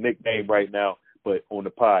think of his nickname right now. But on the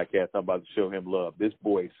podcast, I'm about to show him love. This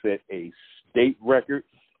boy set a state record,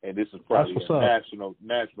 and this is probably a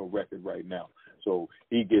national record right now. So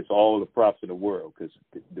he gets all the props in the world because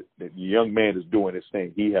the young man is doing his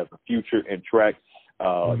thing. He has a future in track.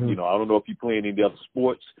 I don't know if you play any of the other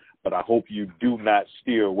sports, but I hope you do not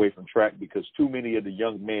steer away from track because too many of the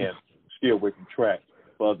young men steer away from track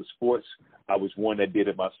for other sports. I was one that did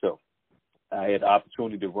it myself. I had the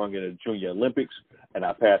opportunity to run in the Junior Olympics, and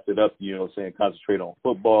I passed it up, you know, saying concentrate on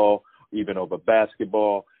football, even over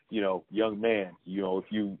basketball. You know, young man, you know, if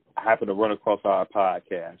you happen to run across our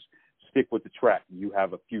podcast, stick with the track. You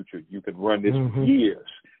have a future. You can run this for years.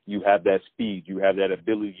 You have that speed. You have that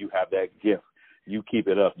ability. You have that gift. You keep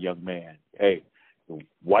it up, young man. Hey,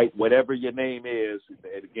 white, whatever your name is,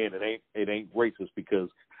 and again, it ain't racist because,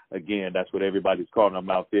 again, that's what everybody's calling them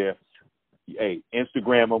out there. Hey,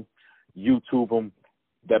 Instagram them, YouTube them.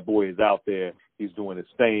 That boy is out there. He's doing his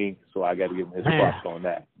thing, so I got to give him his props on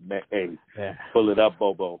that. Man, hey, pull it up,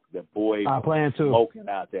 Bobo. That boy was smoking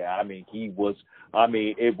out there. I mean, it was by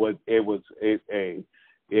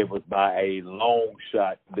a long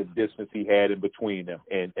shot the distance he had in between them.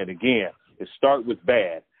 And again, his start was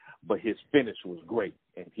bad, but his finish was great,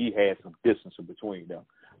 and he had some distance in between them.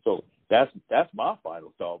 So that's my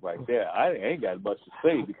final thought right there. I ain't got much to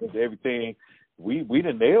say because everything we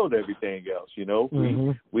done nailed everything else. You know,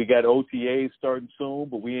 we got OTAs starting soon,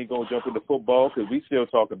 but we ain't gonna jump into football because we still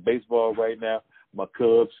talking baseball right now. My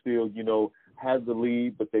Cubs still, you know, has the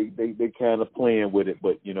lead, but they kind of playing with it.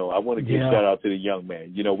 But you know, I want to give shout out to the young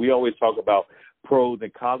man. You know, we always talk about pros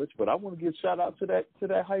in college, but I want to give shout out to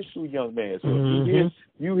that high school young man. So if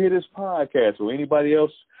you hear this podcast or anybody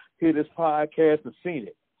else hear this podcast and seen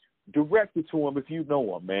it, direct it to him if you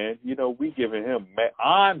know him, man. You know,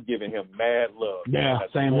 I'm giving him mad love. Yeah,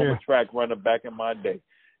 same here. Track runner back in my day.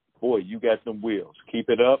 Boy, you got them wheels. Keep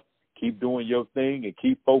it up. Keep doing your thing and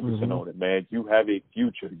keep focusing on it, man. You have a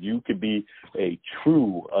future. You could be a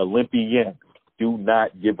true Olympian. Do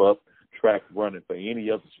not give up track running for any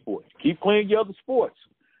other sport. Keep playing your other sports.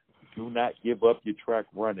 Do not give up your track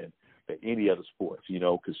running for any other sports, you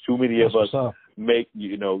know, because too many of us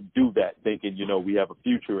do that thinking, you know, we have a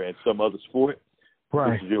future in some other sport.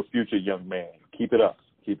 Right. This is your future, young man. Keep it up.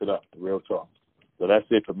 Keep it up. Real talk. So that's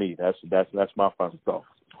it for me. That's my final thought.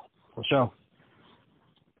 For sure.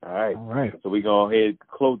 All right. So we go ahead and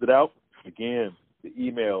close it out. Again, the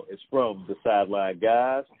email is from the Sideline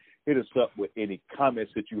Guys. Hit us up with any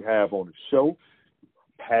comments that you have on the show,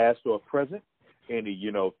 past or present. Any,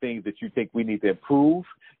 you know, things that you think we need to improve.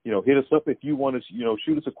 You know, hit us up if you want to, you know,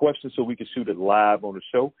 shoot us a question so we can shoot it live on the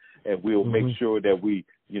show, and we'll make sure that we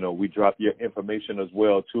drop your information as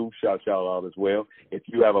well too. Shout y'all out as well. If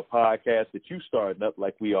you have a podcast that you starting up,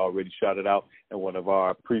 like we already shouted out in one of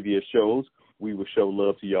our previous shows, we will show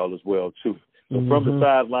love to y'all as well too. So from the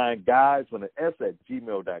Sideline Guys with an S at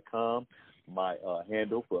gmail.com. My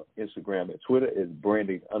handle for Instagram and Twitter is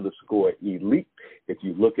Branding_Elite. If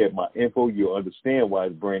you look at my info, you'll understand why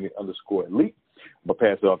it's Branding_Elite. I'm going to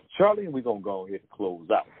pass it off to Charlie, and we're going to go ahead and close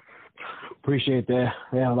out. Appreciate that.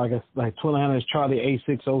 Yeah, like Twitter handle is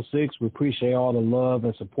Charlie8606. We appreciate all the love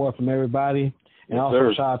and support from everybody. And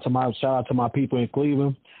also shout out to my people in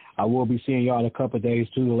Cleveland. I will be seeing y'all in a couple of days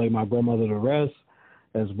too to lay my grandmother to rest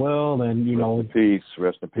as well, and rest in peace.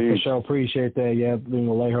 For sure, appreciate that. Yeah,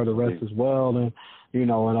 lay her to rest as well, and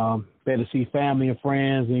better see family and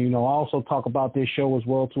friends, and also talk about this show as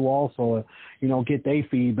well too. Also, get their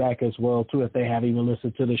feedback as well too if they haven't even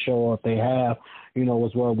listened to the show, or if they have,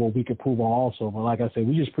 as well, what we can prove on also. But like I said,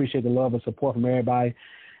 we just appreciate the love and support from everybody.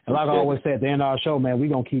 And like I always said at the end of our show, man, we're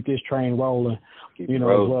gonna keep this train rolling. As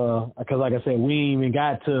well, because like I said, we ain't even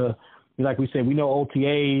got to, like we said, we know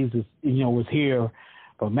OTAs is was here.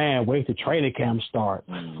 But man, wait till training camp start.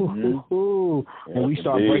 And we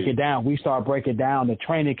start breaking down. We start breaking down the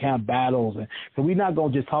training camp battles, and so we're not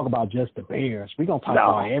gonna just talk about just the Bears. We're gonna talk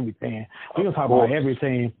about everything. We're gonna talk about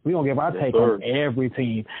everything. We're gonna give our take on every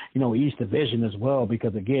team, each division as well.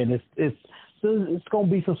 Because again, it's gonna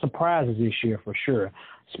be some surprises this year for sure,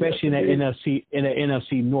 especially in the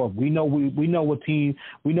NFC North. We know what team.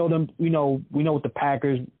 We know them. We know what the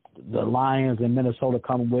Packers, the Lions, and Minnesota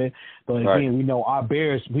coming with. But again, we know our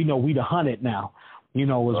Bears, we know we the hunted now, as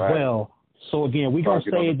well. So again, we gonna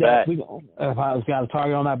save that. If I was got a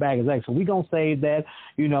target on our back, exactly. So we gonna save that.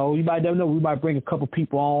 You might never know. We might bring a couple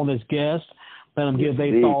people on as guests. Let them give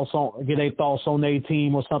their thoughts on their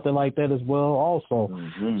team or something like that as well. Also,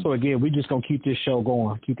 so again, we just gonna keep this show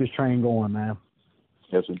going, keep this train going, man.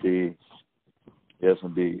 Yes, indeed. Yes,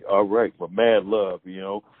 indeed. All right. Well, mad love.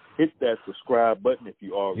 Hit that subscribe button if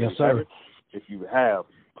you already have it. If you have,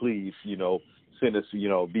 please, send us,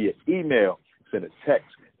 via email, send a text,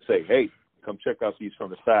 say, hey, come check out these From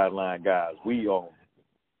the Sideline Guys. We on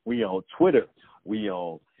Twitter, we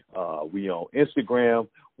on Instagram,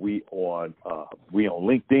 we on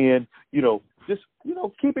LinkedIn. Just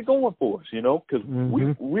keep it going for us, because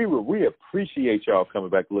we appreciate y'all coming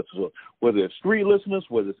back to listen to us, whether it's 3 listeners,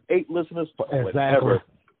 whether it's 8 listeners, whatever.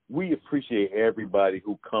 we appreciate everybody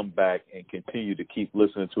who come back and continue to keep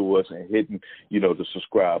listening to us and hitting, the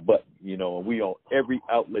subscribe button. And we on every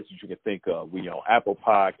outlet that you can think of. We on Apple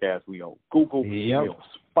Podcasts. We on Google. We on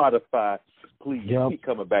Spotify. Please keep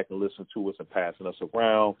coming back and listen to us and passing us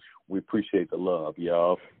around. We appreciate the love,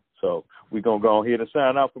 y'all. So we're going to go ahead and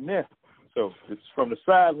sign out from there. So it's From the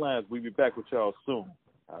Sidelines. We'll be back with y'all soon.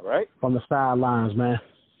 All right? From the Sidelines, man.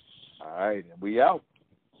 All right. And we out.